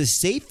does the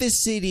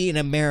safest city in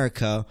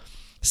America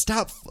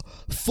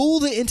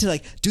fool it into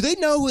like, do they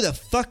know who the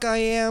fuck I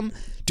am?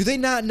 Do they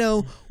not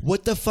know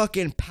what the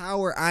fucking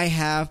power I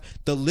have,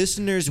 the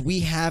listeners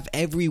we have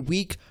every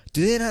week?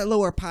 Do they not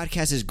know our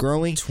podcast is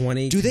growing?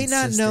 20 Do they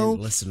not know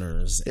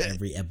listeners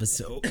every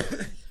episode?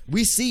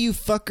 we see you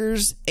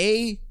fuckers?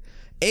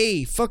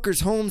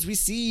 Fuckers Holmes, we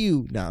see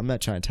you. No, I'm not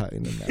trying to talk to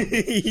them now.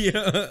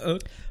 Yeah.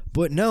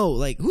 But no,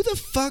 like, who the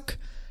fuck?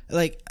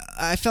 Like,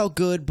 I felt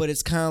good, but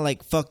it's kind of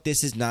like, fuck,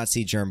 this is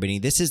Nazi Germany.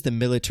 This is the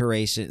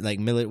militarization, like,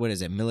 what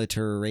is it?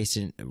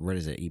 Militarization, what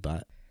is it,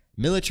 Ebot?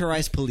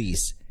 Militarized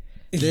police.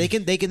 They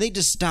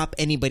just stop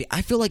anybody.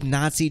 I feel like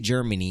Nazi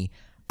Germany,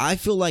 I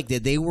feel like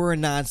that they were a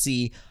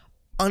Nazi.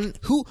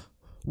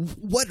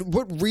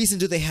 What reason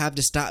do they have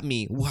to stop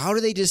me? How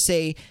do they just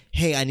say,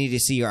 hey, I need to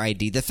see your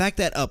ID? The fact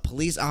that a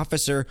police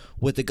officer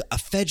with a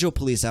federal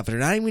police officer,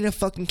 not even a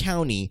fucking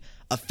county,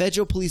 a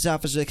federal police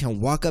officer that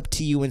can walk up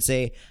to you and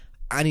say,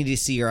 I need to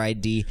see your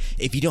ID.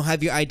 If you don't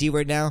have your ID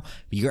right now,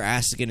 your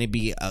ass is gonna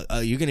be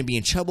you're gonna be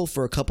in trouble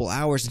for a couple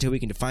hours until we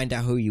can find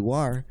out who you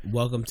are.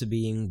 Welcome to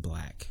being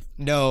black.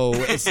 No,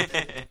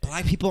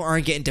 black people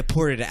aren't getting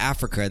deported to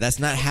Africa. That's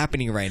not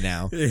happening right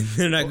now.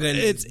 They're not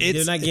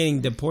they're not getting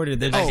deported.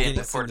 They're They're just not getting getting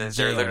deported. They're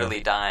jail. literally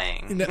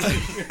dying.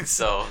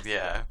 So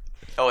yeah.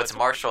 Oh, it's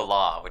martial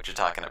law. What you're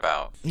talking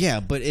about?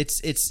 Yeah, but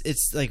it's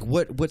like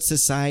what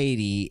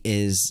society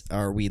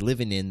are we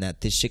living in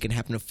that this shit can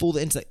happen to fool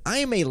the inside? I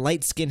am a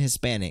light skinned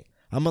Hispanic.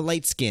 I'm a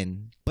light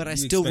skin, but I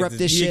still rep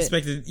this shit.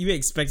 You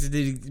expected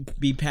it to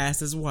be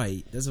passed as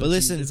white. That's what But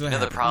listen, that's what No, the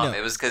happened. problem No.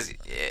 it was because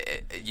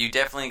you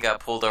definitely got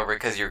pulled over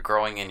because you're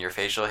growing in your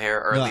facial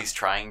hair, or No, at least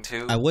trying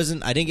to.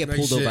 I didn't get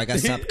pulled over. I got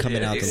stopped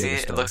coming out you the see liquor it?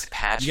 It store. looks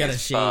patchy You gotta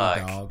as shave,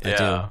 fuck. dog. I Yeah.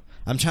 do.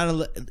 I'm trying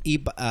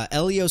to.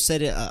 Elio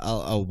said it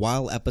a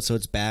while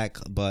episodes back,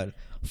 but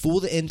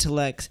fool the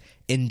intellect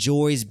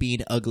enjoys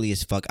being ugly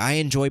as fuck. I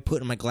enjoy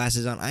putting my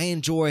glasses on. I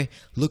enjoy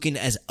looking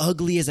as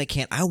ugly as I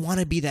can. I want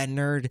to be that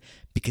nerd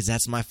because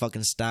that's my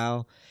fucking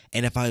style.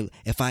 And if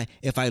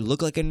I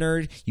look like a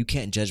nerd, you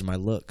can't judge my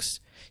looks.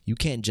 You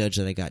can't judge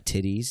that I got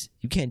titties.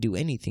 You can't do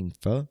anything,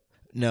 fuck.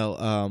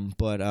 No,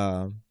 but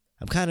I'm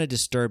kind of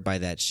disturbed by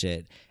that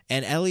shit.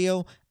 And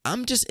Elio,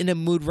 I'm just in a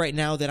mood right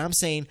now that I'm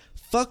saying,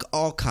 fuck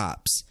all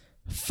cops.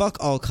 Fuck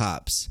all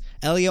cops.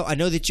 Elio, I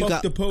know that you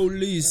got the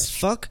police.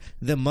 fuck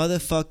the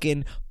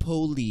motherfucking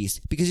police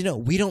because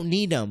we don't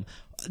need them.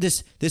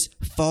 This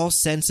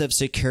false sense of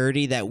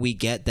security that we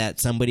get that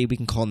somebody we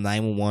can call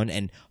 911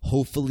 and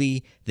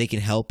hopefully they can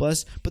help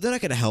us, but they're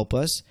not gonna help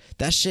us.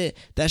 That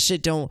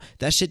shit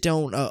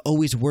don't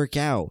always work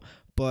out.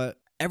 But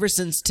ever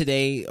since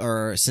today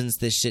or since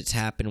this shit's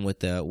happened with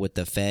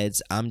the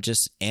feds, I'm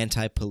just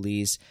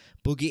anti-police.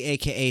 Boogie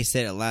aka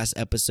said it last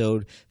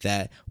episode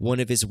that one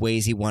of his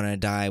ways he wanted to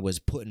die was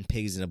putting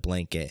pigs in a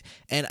blanket.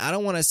 And I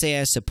don't want to say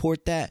I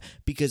support that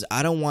because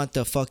I don't want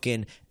the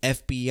fucking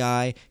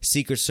FBI,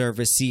 Secret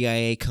Service,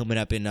 CIA coming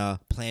up in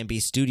Plan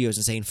B Studios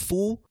and saying,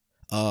 fool,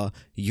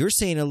 you're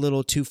saying a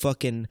little too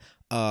fucking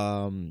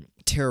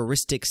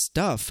terroristic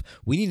stuff.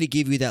 We need to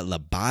give you that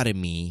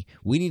lobotomy.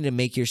 We need to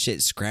make your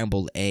shit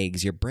scrambled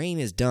eggs. Your brain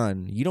is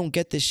done. You don't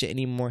get this shit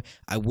anymore.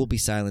 I will be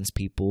silenced,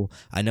 people.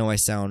 I know I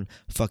sound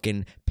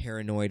fucking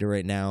paranoid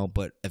right now,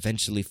 but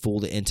eventually fool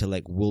the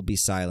intellect will be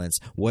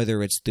silenced,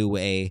 whether it's through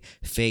a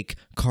fake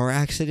car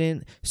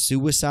accident,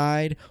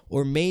 suicide,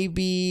 or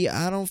maybe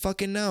I don't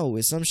fucking know.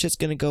 Some shit's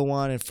gonna go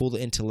on and fool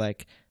the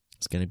intellect.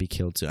 It's going to be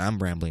killed too. I'm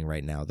rambling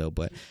right now, though.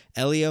 But,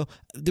 Elio,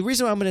 the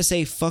reason why I'm going to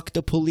say fuck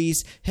the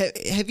police,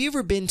 have you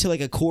ever been to, like,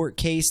 a court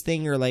case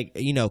thing or, like,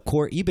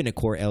 court? You've been to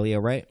court, Elio,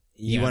 right?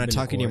 Yeah, you want I've to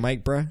been talk to in your court.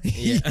 mic, bro?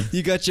 Yeah.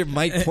 You got your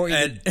mic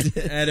pointing.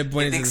 At a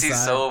point He thinks to the he's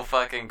side. so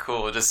fucking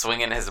cool, just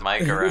swinging his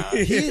mic around.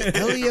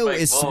 Elio Like,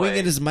 is boy.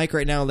 swinging his mic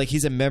right now like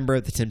he's a member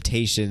of the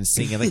Temptations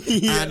singing like,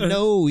 I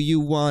know you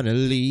want to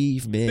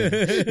leave me,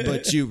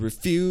 but you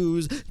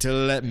refuse to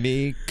let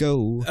me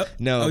go.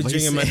 No, I was but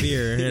he's drinking my saying-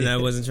 beer and I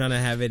wasn't trying to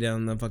have it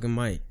on the fucking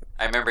mic.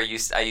 I remember I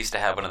used to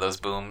have one of those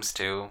booms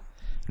too.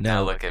 No.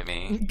 Now look at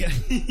me.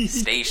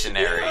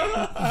 Stationary.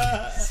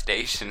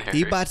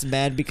 Ebot's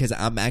mad because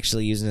I'm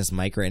actually using this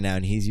mic right now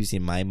and he's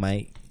using my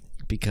mic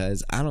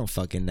because I don't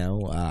fucking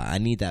know. I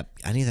need that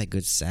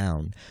good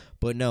sound.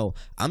 But no,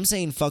 I'm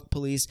saying fuck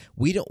police.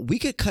 We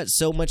could cut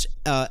so much.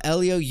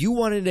 Elio, you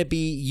wanted to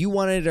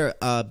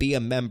be a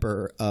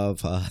member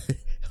of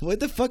what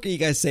the fuck are you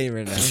guys saying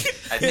right now?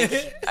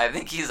 I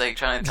think he's like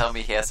trying to tell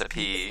me he has to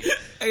pee.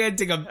 I gotta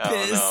take a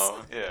piss.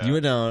 Oh no. Yeah. You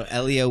know,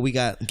 Elio,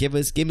 give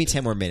me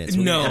 10 more minutes.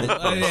 No,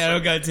 I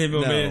don't got 10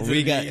 more minutes.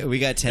 we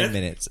got 10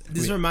 minutes.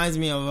 This reminds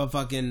me of a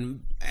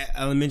fucking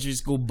elementary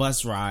school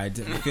bus ride,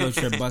 field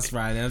trip bus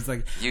ride. And I was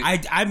like,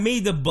 I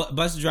made the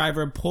bus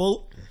driver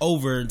pull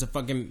over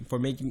to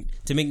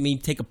make me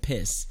take a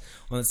piss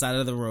on the side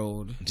of the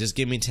road. Just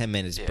give me 10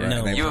 minutes, bro.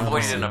 No. And You I avoided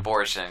promise an you.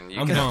 abortion. You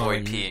I'm can on.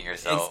 avoid peeing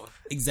yourself.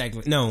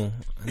 Exactly. No.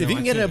 If you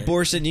can get an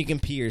abortion, you can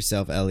pee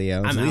yourself,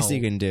 Elio. It's I'm the least out.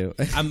 you can do.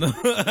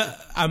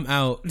 I'm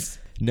out.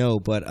 No,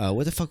 but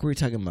what the fuck were we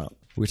talking about?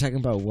 We're talking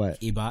about what?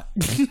 Ebot.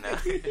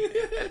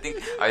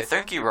 I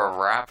think you were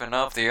wrapping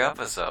up the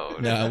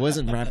episode. No, I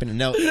wasn't rapping.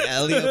 No,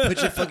 Elio,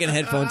 put your fucking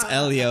headphones.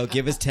 Elio,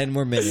 give us 10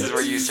 more minutes. This is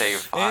where you say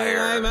fire.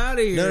 And I'm out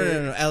of here.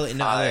 No, Elio,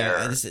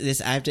 Fire.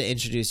 this, I have to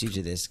introduce you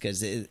to this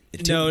because give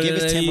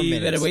us 10 more you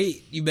minutes. better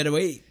wait. You better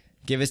wait.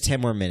 Give us 10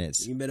 more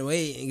minutes. You better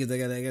wait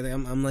because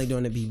I'm like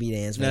doing a BB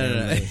dance.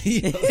 No.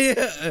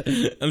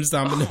 I'm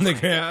stomping on the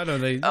ground.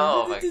 I'm like,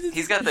 Oh, my,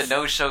 he's got the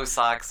no-show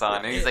socks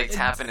on, and he's like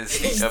tapping his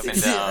feet up and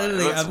down. It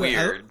looks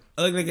weird.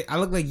 I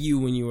look like you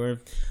when you were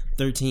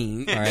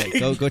 13. All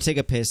right, go take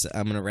a piss.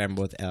 I'm gonna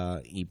ramble with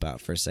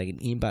Ebot for a second.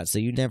 Ebot, so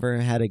you never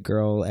had a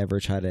girl ever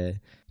try to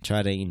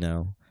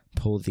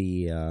pull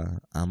the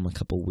I'm a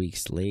couple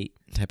weeks late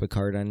type of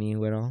card on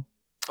you at all?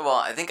 Well,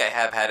 I think I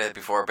have had it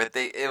before, but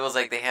it was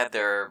like they had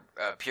their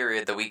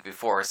period the week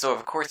before, so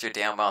of course you're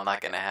damn well not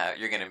gonna have.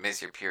 You're gonna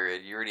miss your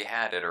period. You already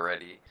had it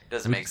already.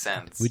 Doesn't make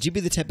sense. Would you be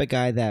the type of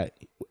guy that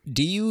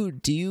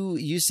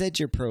you said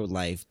you're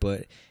pro-life,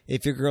 but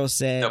if your girl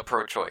said No,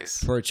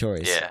 pro-choice.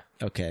 Pro-choice, Yeah.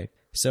 okay.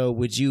 So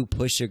would you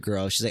push your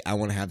girl? She's like, I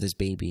want to have this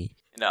baby.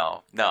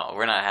 No,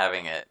 we're not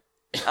having it.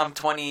 I'm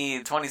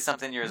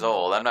 20-something years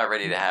old. I'm not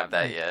ready to have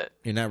that yet.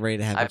 You're not ready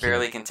to have. I a kid.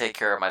 barely can take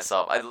care of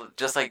myself.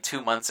 Just like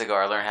 2 months ago,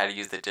 I learned how to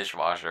use the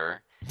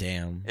dishwasher.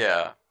 Damn.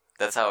 Yeah,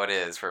 that's how it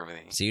is for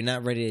me. So you're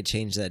not ready to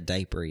change that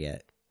diaper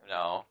yet.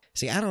 No.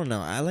 See, I don't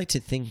know. I like to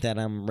think that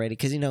I'm ready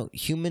because,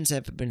 humans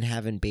have been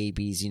having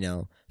babies,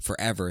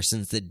 forever.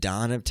 Since the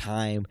dawn of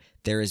time,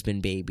 there has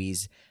been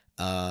babies.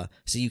 So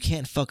you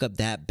can't fuck up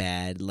that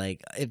bad.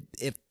 Like,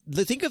 if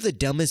think of the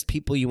dumbest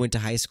people you went to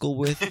high school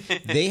with,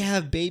 they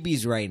have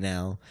babies right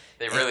now.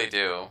 They really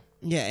do.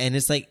 Yeah, and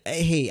it's like,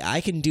 hey,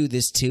 I can do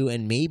this too,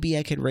 and maybe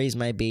I could raise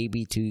my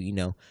baby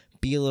to,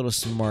 be a little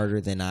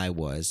smarter than I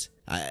was.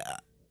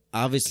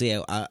 Obviously,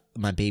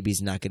 my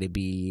baby's not going to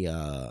be,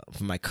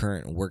 from my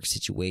current work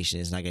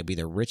situation, it's not going to be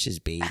the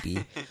richest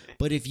baby.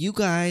 But if you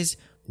guys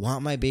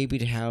want my baby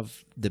to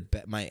have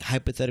my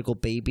hypothetical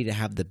baby to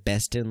have the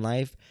best in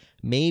life,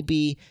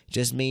 maybe,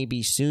 just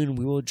maybe, soon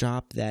we will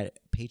drop that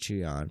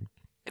Patreon.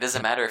 It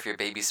doesn't matter if your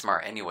baby's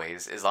smart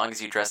anyways, as long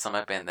as you dress them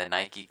up in the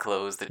Nike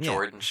clothes, the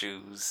Jordan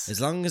shoes. As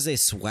long as they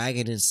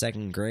swagging in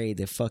second grade,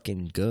 they're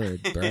fucking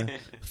good, bruh.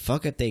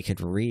 Fuck if they could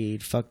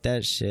read. Fuck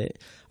that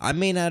shit. I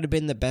may not have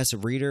been the best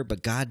reader,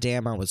 but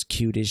goddamn, I was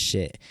cute as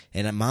shit.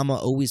 And mama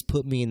always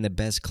put me in the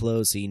best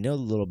clothes, so the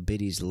little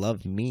biddies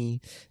love me.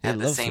 They have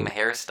the love same me.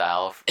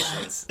 hairstyle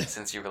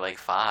since you were like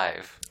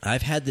 5.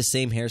 I've had the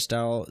same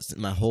hairstyle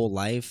my whole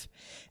life,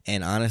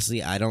 and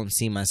honestly, I don't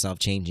see myself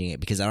changing it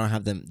because I don't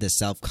have the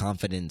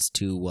self-confidence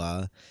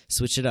to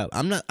switch it up.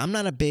 I'm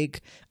not a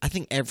big. I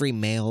think every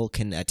male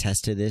can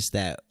attest to this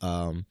that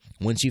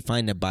once you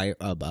find a barber,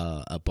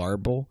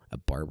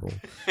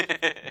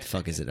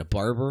 fuck is it, a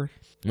barber?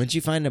 Once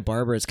you find a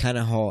barber, it's kind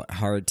of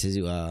hard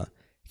to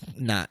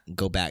not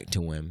go back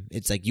to him.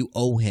 It's like you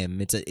owe him.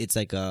 It's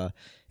like a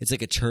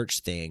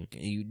church thing.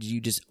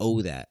 You just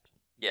owe that.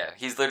 Yeah,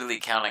 he's literally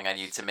counting on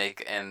you to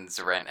make ends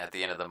rent at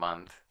the end of the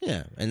month.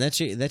 Yeah, and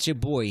that's your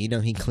boy.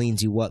 He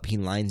cleans you up. He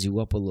lines you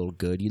up a little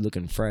good. You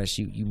looking fresh.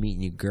 You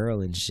meeting your girl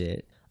and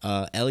shit.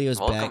 Elio's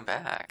Welcome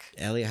back.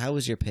 Elio, how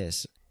was your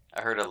piss? I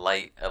heard a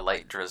light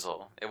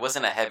drizzle. It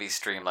wasn't a heavy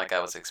stream like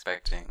I was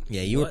expecting.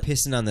 Yeah, you were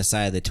pissing on the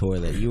side of the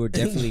toilet. You were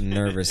definitely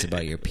nervous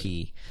about your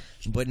pee.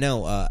 But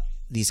no,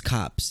 these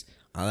cops.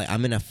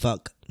 I'm in a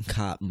fuck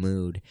cop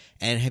mood.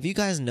 And have you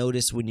guys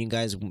noticed when you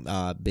guys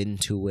been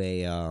to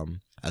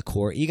a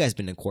court? You guys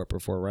been in court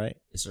before, right?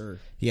 Yes, sir.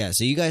 Yeah,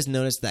 so you guys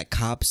notice that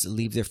cops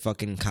leave their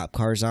fucking cop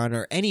cars on,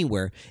 or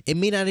anywhere. It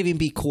may not even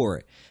be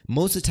court.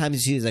 Most of the time you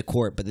see it as a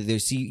court, but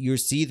you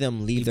see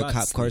them leave their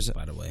cop cars.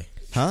 By the way,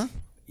 huh?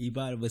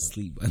 Ebot was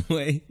asleep. By the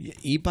way,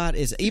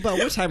 Ebot.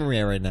 What time are we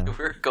at right now?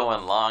 We're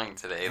going long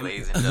today,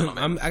 ladies and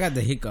gentlemen. I got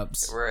the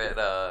hiccups. We're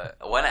at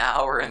 1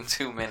 hour and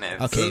 2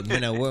 minutes. Okay,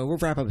 we'll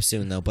wrap up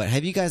soon though. But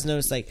have you guys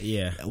noticed,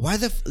 why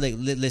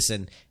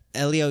listen?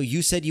 Elio,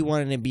 you said you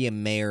wanted to be a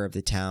mayor of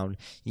the town.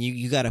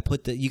 You gotta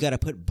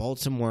put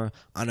Baltimore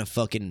on a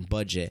fucking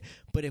budget.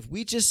 But if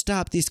we just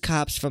stop these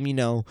cops from,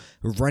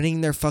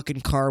 running their fucking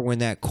car when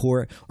they're at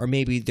court, or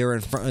maybe they're in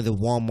front of the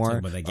Walmart. Talking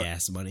about the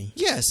gas money.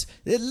 Yes,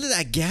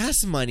 that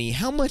gas money.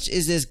 How much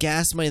is this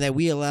gas money that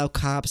we allow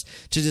cops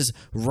to just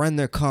run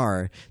their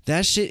car?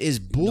 That shit is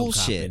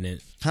bullshit. No cop in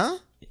it. Huh?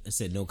 I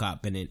said no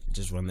cop in it.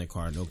 Just run their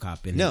car. No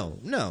cop in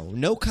it.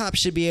 No cop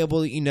should be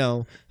able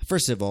to,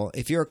 first of all,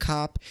 if you're a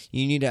cop,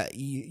 you need to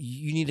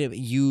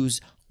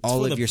use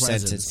all of your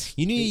senses.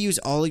 You need to use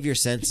all of your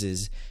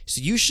senses.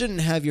 So you shouldn't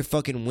have your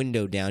fucking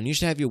window down. You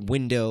should have your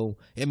window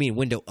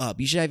up.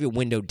 You should have your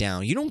window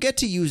down. You don't get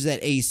to use that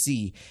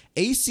AC.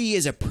 AC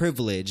is a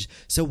privilege.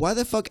 So why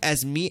the fuck,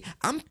 as me,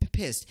 I'm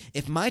pissed.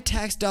 If my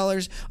tax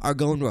dollars are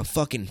going to a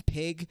fucking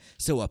pig,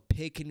 so a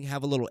pig can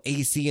have a little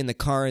AC in the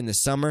car in the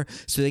summer,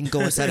 so they can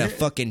go inside a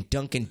fucking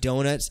Dunkin'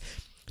 Donuts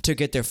to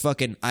get their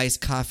fucking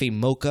iced coffee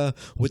mocha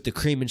with the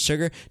cream and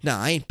sugar. Nah,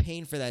 I ain't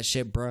paying for that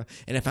shit, bro.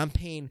 And if I'm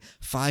paying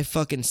 5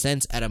 fucking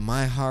cents out of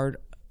my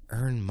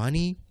hard-earned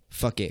money,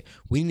 fuck it.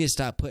 We need to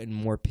stop putting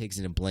more pigs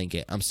in a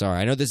blanket. I'm sorry.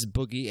 I know this is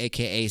Boogie,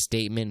 a.k.a.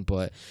 statement,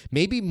 but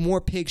maybe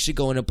more pigs should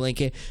go in a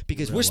blanket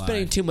because we're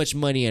spending too much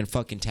money on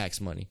fucking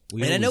tax money.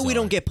 And I know we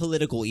don't get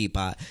political,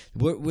 Ebot.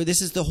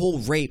 This is the whole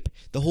rape.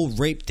 The whole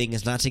rape thing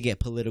is not to get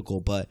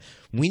political, but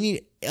we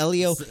need,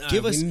 Elio,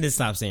 give us... We need to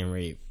stop saying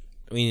rape.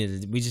 We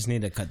just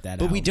need to cut that out.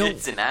 But we don't...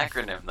 It's an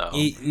acronym, though.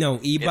 No,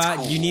 Ebot,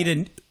 cool. you need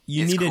a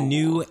cool.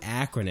 new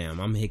acronym.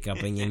 I'm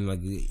hiccuping and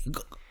like... You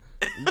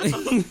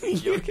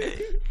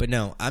okay? But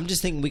no, I'm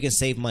just thinking we can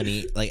save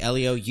money. Like,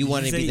 Elio, you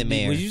want to be the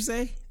mayor. What did you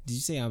say? Did you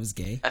say I was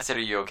gay? I said,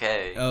 are you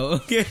okay? Oh,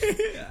 okay.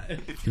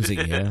 He was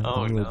like, yeah,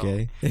 Oh, I'm no.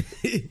 okay.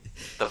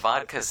 The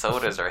vodka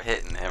sodas are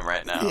hitting him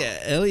right now. Yeah,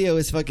 Elio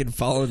is fucking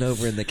falling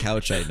over in the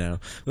couch right now.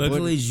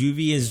 Luckily,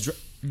 Juvie is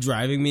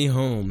driving me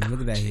home.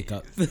 Look at that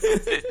hiccup.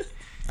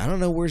 I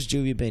don't know where's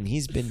Juvie been.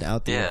 He's been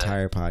out the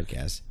entire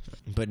podcast.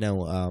 But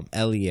no,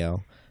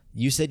 Elio,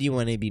 you said you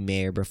wanted to be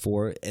mayor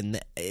before, and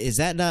is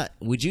that not?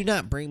 Would you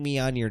not bring me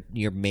on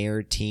your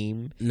mayor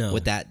team? No.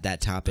 With that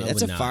topic.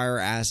 That's a fire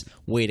ass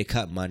way to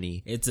cut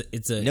money. It's a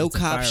No it's a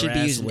cops should be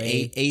fire-ass using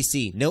way.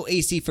 AC. No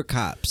AC for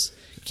cops.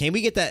 Can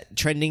we get that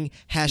trending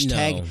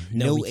hashtag?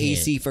 No, we can't.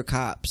 AC for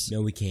cops.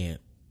 No, we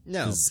can't.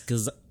 No.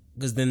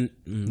 Because then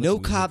No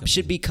cop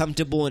should be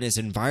comfortable in his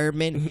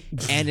environment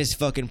and his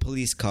fucking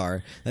police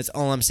car. That's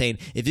all I'm saying.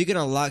 If you're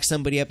gonna lock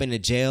somebody up in a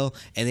jail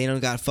and they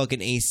don't got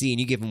fucking AC and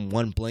you give them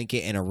one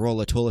blanket and a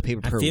roll of toilet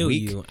paper per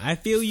week, I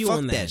feel you fuck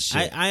on that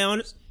shit. I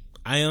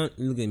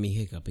look at me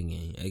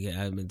hiccuping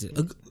again. But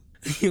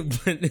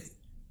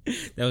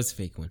that was a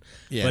fake one.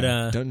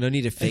 Yeah, but no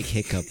need to fake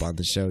hiccup on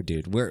the show,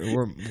 dude. We're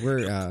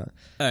all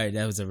right.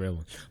 That was a real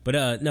one.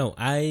 But no,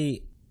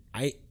 I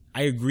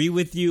agree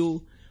with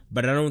you.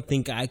 But I don't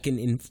think I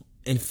can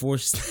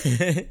enforce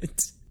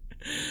that.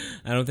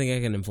 I don't think I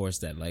can enforce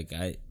that. Like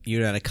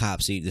you're not a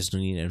cop, so you just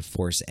don't need to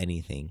enforce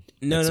anything.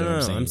 No.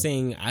 That's what I'm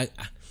saying I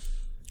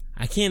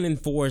can't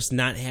enforce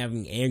not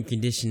having air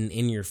conditioning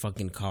in your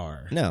fucking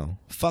car. No,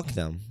 fuck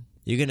them.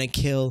 You're gonna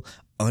kill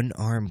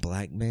unarmed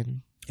black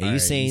men. Are you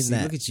right, saying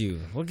that? Look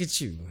at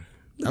you.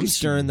 I'm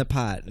stirring the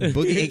pot.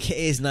 Boogie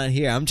AKA is not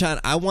here.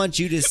 I want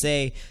you to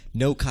say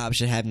no cops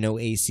should have no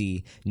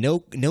AC.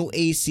 No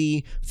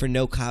AC for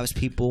no cops,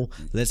 people.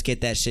 Let's get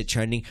that shit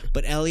trending.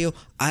 But Elio,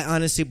 I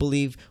honestly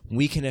believe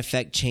we can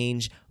affect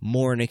change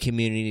more in a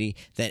community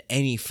than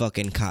any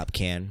fucking cop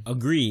can.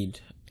 Agreed.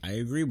 I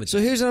agree with So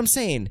that. here's what I'm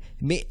saying.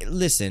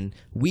 Listen,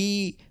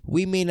 we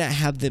may not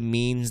have the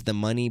means, the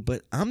money,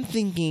 but I'm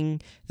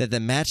thinking that the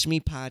Match Me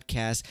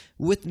podcast,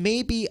 with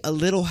maybe a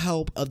little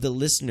help of the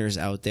listeners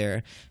out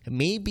there,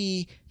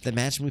 maybe the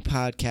Match Me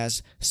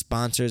podcast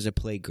sponsors a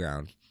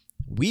playground.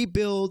 We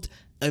build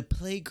a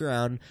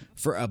playground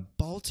for a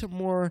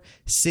Baltimore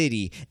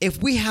city.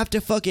 If we have to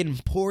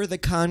fucking pour the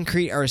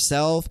concrete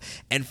ourselves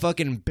and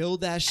fucking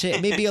build that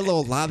shit, maybe a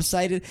little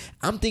lopsided,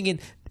 I'm thinking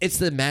it's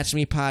the Match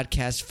Me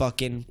podcast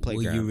fucking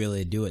playground. Will you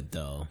really do it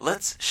though?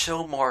 Let's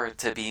show more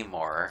to be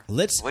more.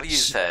 What do you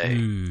say?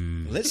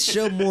 Let's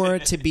show more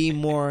to be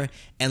more,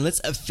 and let's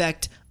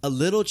affect a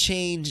little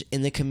change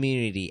in the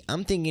community.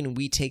 I'm thinking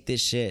we take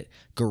this shit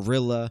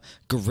guerrilla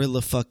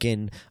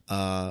fucking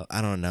I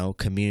don't know,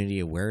 community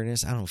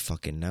awareness. I don't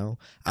fucking know.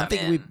 I'm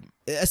thinking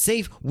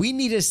we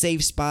need a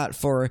safe spot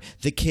for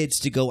the kids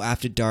to go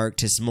after dark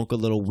to smoke a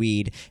little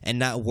weed and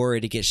not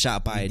worry to get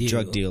shot by a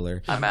drug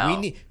dealer. I'm out. We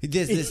need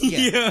this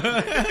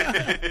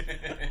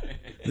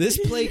This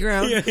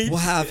playground will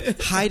have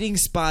hiding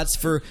spots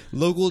for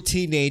local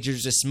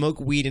teenagers to smoke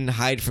weed and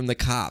hide from the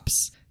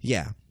cops.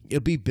 Yeah,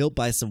 it'll be built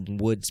by some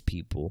woods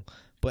people.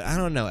 But I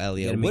don't know,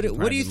 Elliot.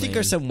 What do you think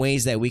are some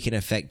ways that we can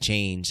affect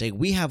change? Like,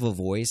 we have a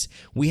voice.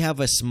 We have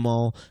a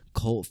small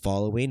cult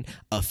following,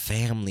 a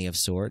family of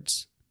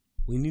sorts.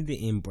 We need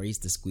to embrace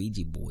the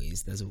squeegee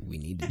boys. That's what we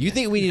need to do. You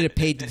think we need to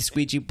pay the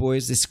squeegee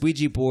boys? The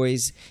squeegee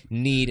boys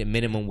need a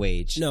minimum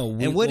wage. No.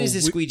 What is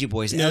the squeegee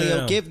boys? No,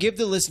 Elio, no. give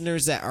the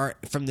listeners that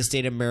aren't from the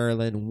state of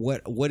Maryland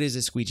what is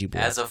a squeegee boy?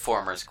 As a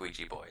former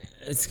squeegee boy.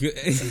 It's good.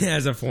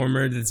 As a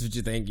former, that's what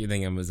you think. You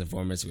think I'm as a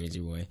former squeegee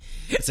boy.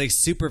 It's like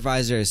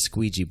supervisor of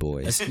squeegee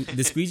boys.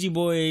 The squeegee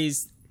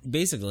boys,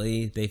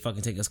 basically, they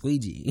fucking take a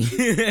squeegee.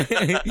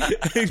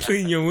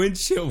 Clean your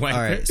windshield wiper.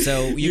 All right,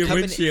 so you your come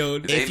in-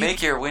 windshield. They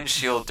make your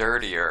windshield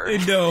dirtier.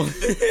 No.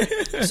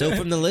 So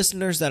from the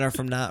listeners that are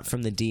not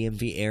from the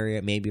DMV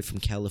area, maybe from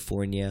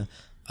California,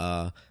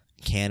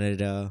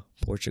 Canada,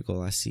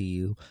 Portugal, I see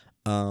you,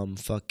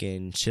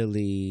 fucking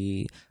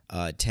Chile,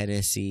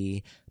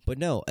 Tennessee. But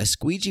no, a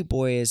squeegee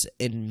boy is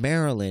in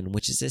Maryland,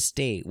 which is a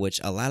state, which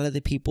a lot of the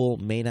people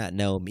may not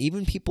know.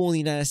 Even people in the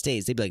United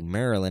States, they'd be like,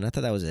 Maryland? I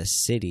thought that was a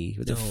city.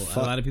 What the fuck? A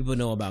lot of people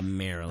know about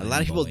Maryland. A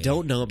lot of people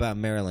don't know about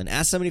Maryland.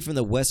 Ask somebody from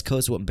the West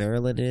Coast what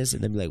Maryland is,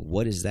 and they'll be like,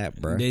 what is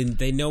that, bro?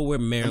 They know where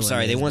Maryland I'm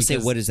sorry, is. they won't say,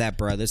 because what is that,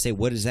 bro? They'll say,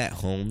 what is that,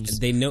 Holmes?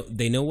 They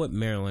know what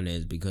Maryland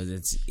is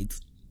because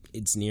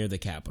it's near the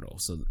capital.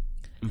 So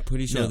I'm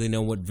pretty sure No. they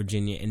know what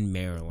Virginia and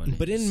Maryland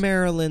But is. in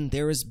Maryland,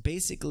 there was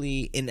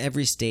basically, in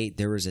every state,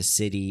 there was a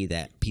city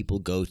that people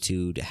go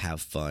to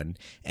have fun.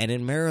 And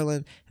in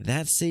Maryland,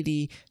 that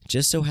city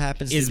just so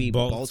happens is to be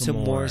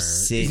Baltimore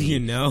City. You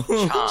know?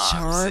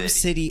 Charm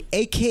City,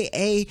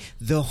 a.k.a.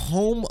 the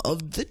home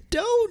of the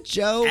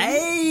dojo.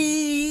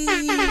 Hey!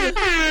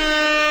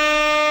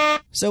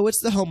 So it's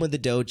the home of the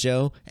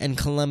dojo, and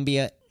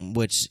Columbia,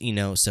 which, you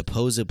know,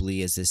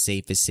 supposedly is the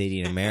safest city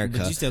in America.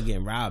 But you still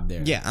getting robbed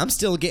there. Yeah, I'm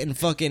still getting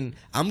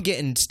I'm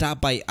getting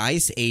stopped by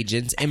ICE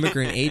agents,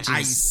 immigrant agents.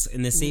 ICE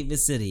in the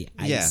safest city.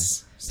 ICE. Yeah.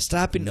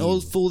 Stopping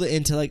old fool the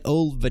intellect,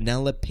 old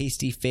vanilla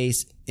pasty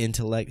face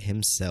intellect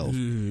himself.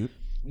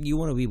 You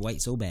want to be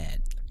white so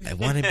bad. I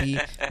want to be.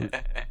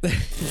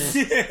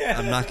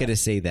 I'm not going to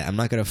say that. I'm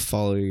not going to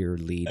follow your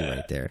lead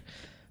right there.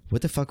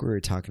 What the fuck were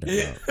we talking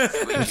about?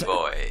 Squeegee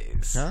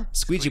Boys. Huh?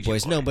 Squeegee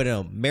Boys. No, but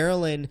no.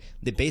 Maryland,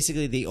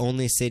 basically the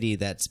only city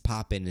that's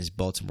popping is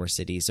Baltimore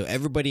City. So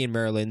everybody in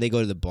Maryland, they go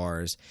to the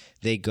bars.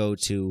 They go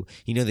to,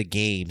 you know, the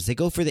games. They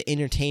go for the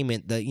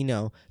entertainment,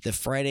 the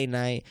Friday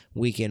night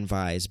weekend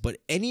vibes. But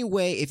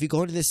anyway, if you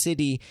go into the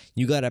city,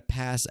 you got to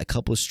pass a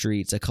couple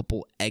streets, a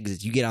couple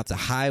exits. You get off the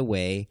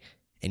highway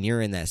and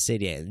you're in that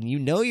city. And you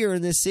know you're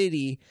in the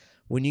city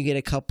when you get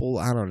a couple,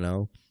 I don't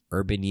know,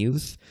 urban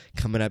youth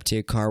coming up to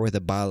your car with a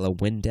bottle of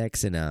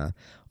Windex and a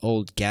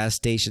old gas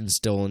station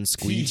stolen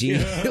squeegee.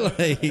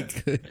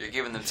 Like, You're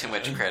giving them too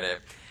much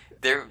credit.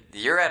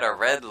 You're at a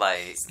red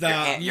light.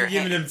 Stop! You're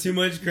giving them too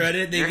much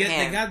credit.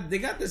 They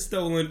got the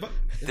stolen.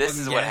 This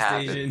is what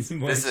happens.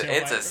 This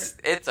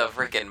It's a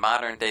freaking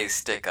modern day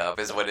stick up,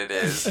 is what it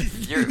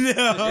is. You're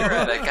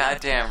at a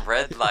goddamn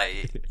red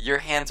light. Your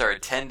hands are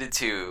attended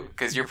to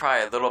because you're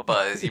probably a little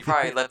buzzed. You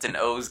probably left an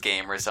O's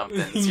game or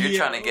something, so you're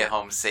trying to get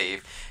home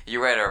safe.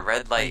 You're at a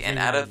red light, and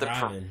out of the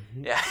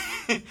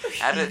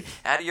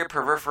out of your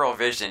peripheral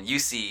vision, you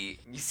see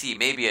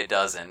maybe a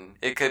dozen.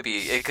 It could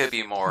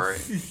be more.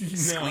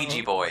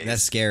 Squeegee Boys.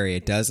 that's scary. A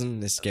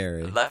dozen is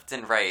scary. Left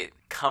and right,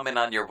 coming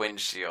on your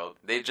windshield.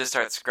 They just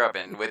start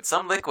scrubbing with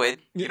some liquid.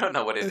 You don't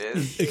know what it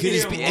is.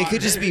 It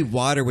could just be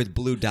water with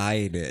blue dye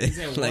in it.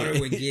 water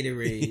with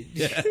Gatorade.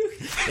 Yeah.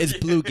 It's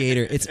blue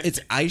Gator. It's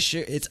ice.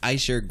 It's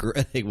ice.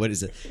 Like, what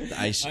is it? The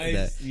ice.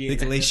 The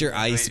glacier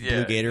ice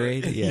blue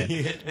Gatorade.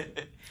 Yeah.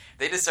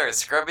 They just start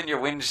scrubbing your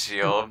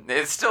windshield.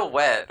 It's still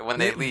wet when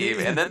they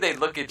leave, and then they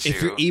look at you.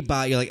 If you're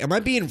E-Bot, you're like, am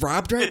I being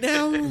robbed right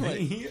now?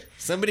 Like,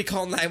 somebody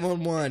call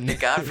 911.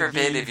 God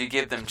forbid if you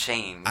give them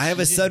change. I have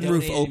a just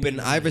sunroof donated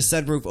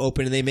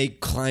open. And they may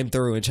climb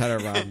through and try to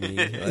rob me.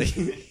 Like,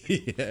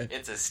 yeah.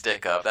 It's a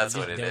stick up. That's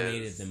what it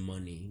donated is. the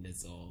money.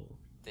 That's all.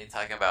 They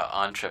talking about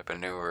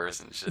entrepreneurs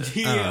and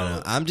shit. I don't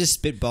know. I'm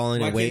just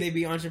spitballing Why a way. can't they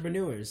be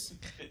entrepreneurs?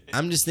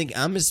 I'm just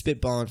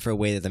spitballing for a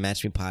way that the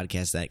Match Me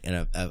podcast that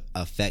can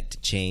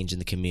affect change in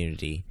the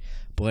community.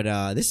 But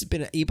this has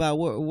been Eba.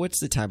 What's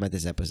the time of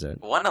this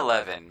episode?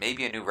 111,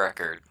 maybe a new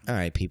record. All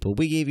right, people.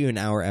 We gave you an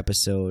hour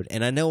episode,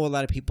 and I know a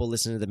lot of people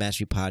listen to the Match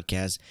Me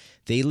podcast.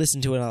 They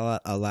listen to a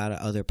lot of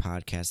other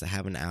podcasts that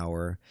have an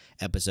hour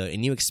episode,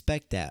 and you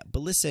expect that. But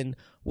listen,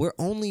 we're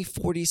only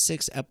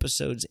 46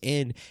 episodes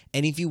in,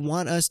 and if you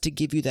want us to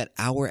give you that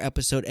hour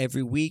episode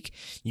every week,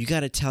 you got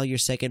to tell your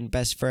second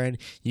best friend,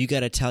 you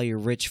got to tell your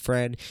rich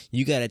friend,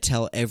 you got to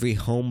tell every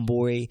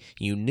homeboy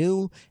you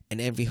knew and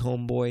every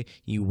homeboy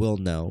you will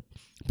know.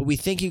 But we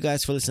thank you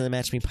guys for listening to the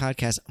Match Me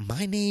podcast.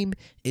 My name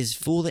is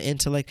Fool the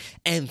Intellect,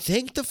 and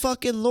thank the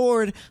fucking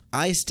Lord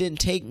ICE didn't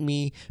take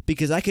me,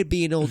 because I could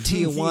be in old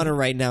Tijuana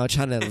right now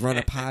trying to run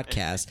a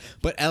podcast.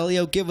 But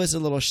Elio, give us a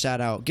little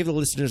shout out. Give the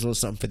listeners a little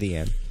something for the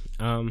end.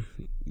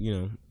 You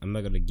know, I'm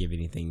not gonna give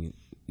anything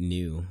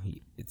new.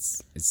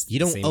 It's You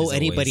the don't same owe as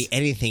anybody always.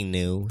 anything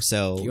new,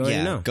 so You already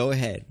yeah, know. go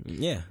ahead.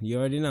 Yeah, you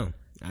already know.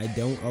 I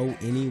don't owe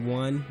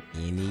anyone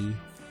anything.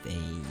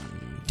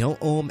 Don't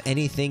owe them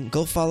anything.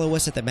 Go follow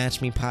us at the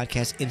Match Me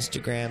Podcast,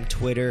 Instagram,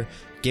 Twitter.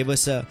 Give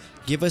us a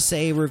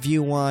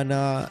review on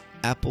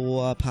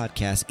Apple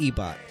Podcasts,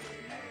 Ebot.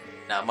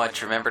 Not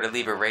much. Remember to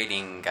leave a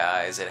rating,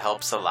 guys. It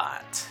helps a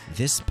lot.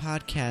 This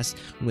podcast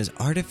was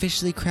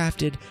artificially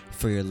crafted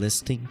for your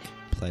listening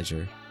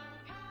pleasure.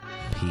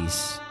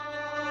 Peace.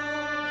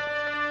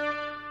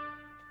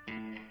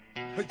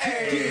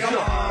 Hey,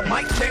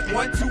 mic check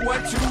 1 2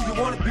 1 2.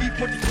 You wanna beef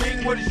with the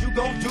king? What is you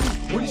gon' do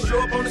when you show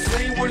up on the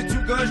scene with the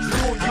two guns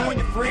drew? You and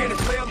your friend and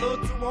play a little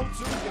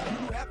 2-on-2.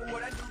 If you happen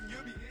what I